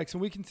see the likes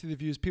and we can see the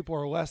views, people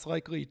are less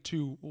likely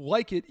to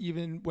like it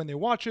even when they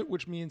watch it,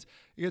 which means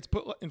it gets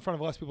put in front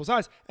of less people's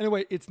eyes.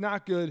 Anyway, it's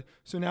not good.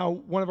 So now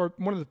one of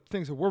the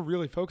things that we're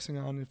really focusing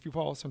on, if you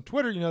follow us on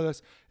Twitter, you know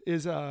this,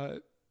 is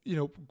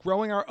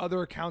growing our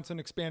other accounts and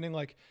expanding.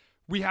 Like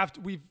we've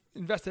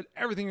invested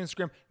everything in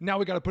Instagram. Now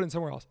we got to put it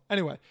somewhere else.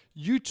 Anyway,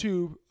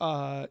 YouTube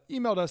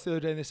emailed us the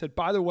other day and they said,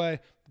 by the way,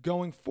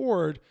 going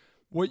forward,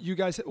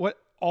 what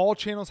all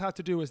channels have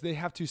to do is they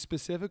have to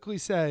specifically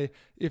say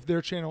if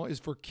their channel is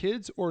for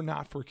kids or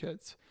not for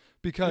kids.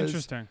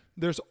 Because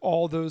there's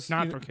all those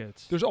for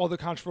kids. There's all the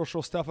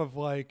controversial stuff of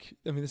like,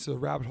 I mean, this is a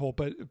rabbit hole,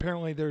 but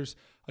apparently there's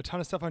a ton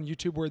of stuff on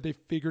YouTube where they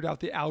figured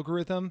out the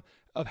algorithm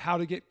of how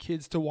to get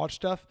kids to watch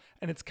stuff.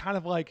 And it's kind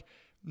of like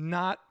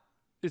not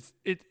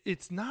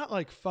it's not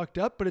like fucked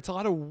up, but it's a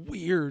lot of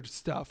weird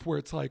stuff where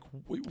it's like.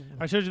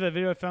 I showed you that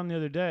video I found the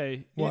other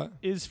day. What?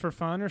 It is for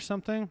fun or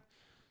something.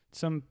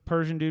 Some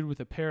Persian dude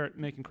with a parrot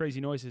making crazy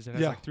noises. It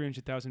has like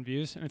 300,000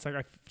 views, and it's like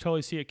I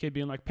totally see a kid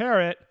being like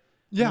parrot.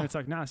 Yeah, and it's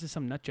like nah, this is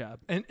some nut job.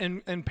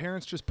 And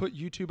parents just put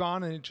YouTube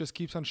on, and it just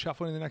keeps on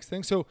shuffling to the next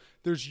thing. So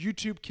there's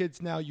YouTube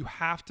Kids now. You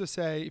have to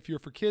say if you're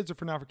for kids or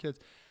for not for kids.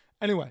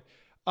 Anyway,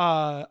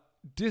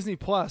 Disney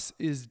Plus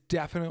is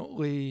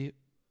definitely.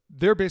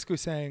 They're basically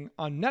saying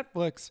on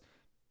Netflix,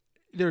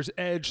 there's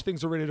Edge,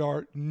 things are rated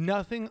R.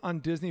 Nothing on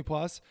Disney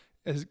Plus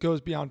goes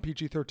beyond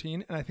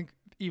PG-13, and I think.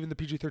 Even the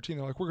PG-13,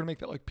 they're like, we're going to make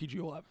that like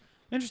PG-11.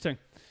 Interesting.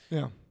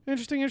 Yeah.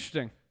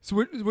 Interesting.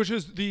 So, which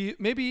is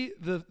maybe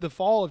the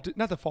fall of,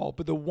 not the fall,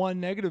 but the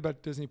one negative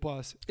about Disney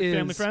Plus is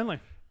family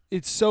friendly.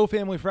 It's so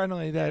family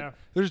friendly that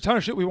there's a ton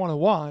of shit we want to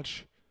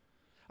watch.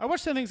 I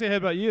watched 10 Things I Hate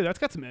About You. That's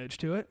got some edge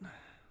to it.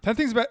 10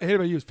 Things I Hate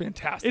About You is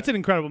fantastic. It's an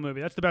incredible movie.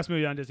 That's the best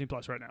movie on Disney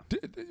Plus right now.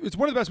 It's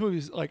one of the best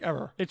movies like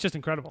ever. It's just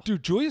incredible.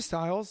 Dude, Julia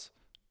Stiles,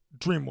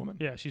 dream woman.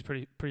 Yeah, she's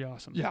pretty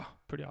awesome. Yeah.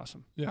 Pretty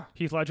awesome. Yeah.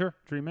 Heath Ledger,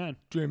 dream man.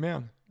 Dream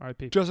man.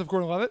 R.I.P. Joseph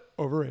Gordon-Levitt,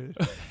 overrated.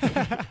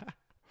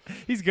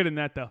 He's good in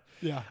that though.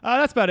 Yeah.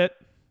 That's about it.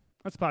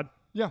 That's pod.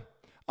 Yeah.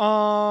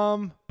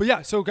 But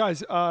yeah, so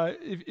guys,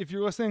 if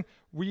you're listening,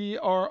 we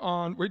are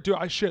on. We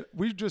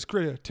just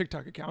created a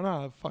TikTok account. I don't know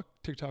how fuck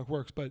TikTok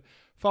works, but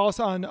follow us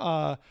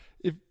on.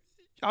 If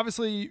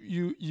obviously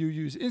you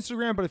use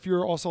Instagram, but if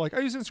you're also like I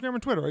use Instagram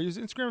and Twitter, I use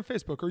Instagram and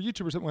Facebook or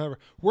YouTube or something, whatever.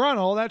 We're on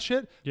all that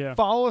shit. Yeah.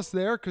 Follow us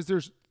there because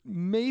there's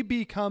may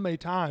become a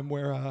time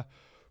where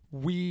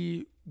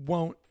we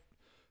won't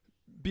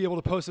be able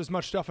to post as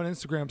much stuff on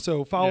Instagram.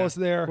 So follow us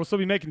there. We'll still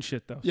be making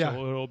shit though. Yeah.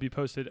 So it'll be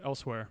posted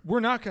elsewhere. We're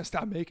not gonna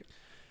stop making.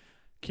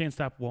 Can't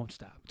stop, won't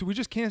stop. We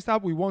just can't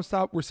stop. We won't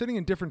stop. We're sitting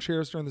in different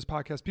chairs during this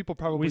podcast. People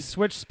probably we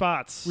switched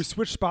spots.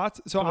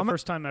 So for the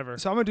first time ever.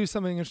 So I'm gonna do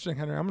something interesting,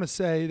 Henry. I'm gonna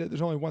say that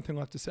there's only one thing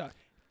left to say.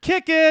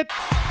 Kick it.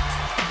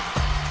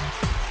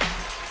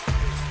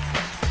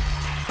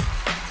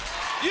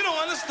 You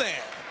don't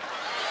understand.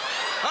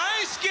 I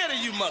ain't scared of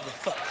you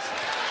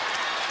motherfuckers.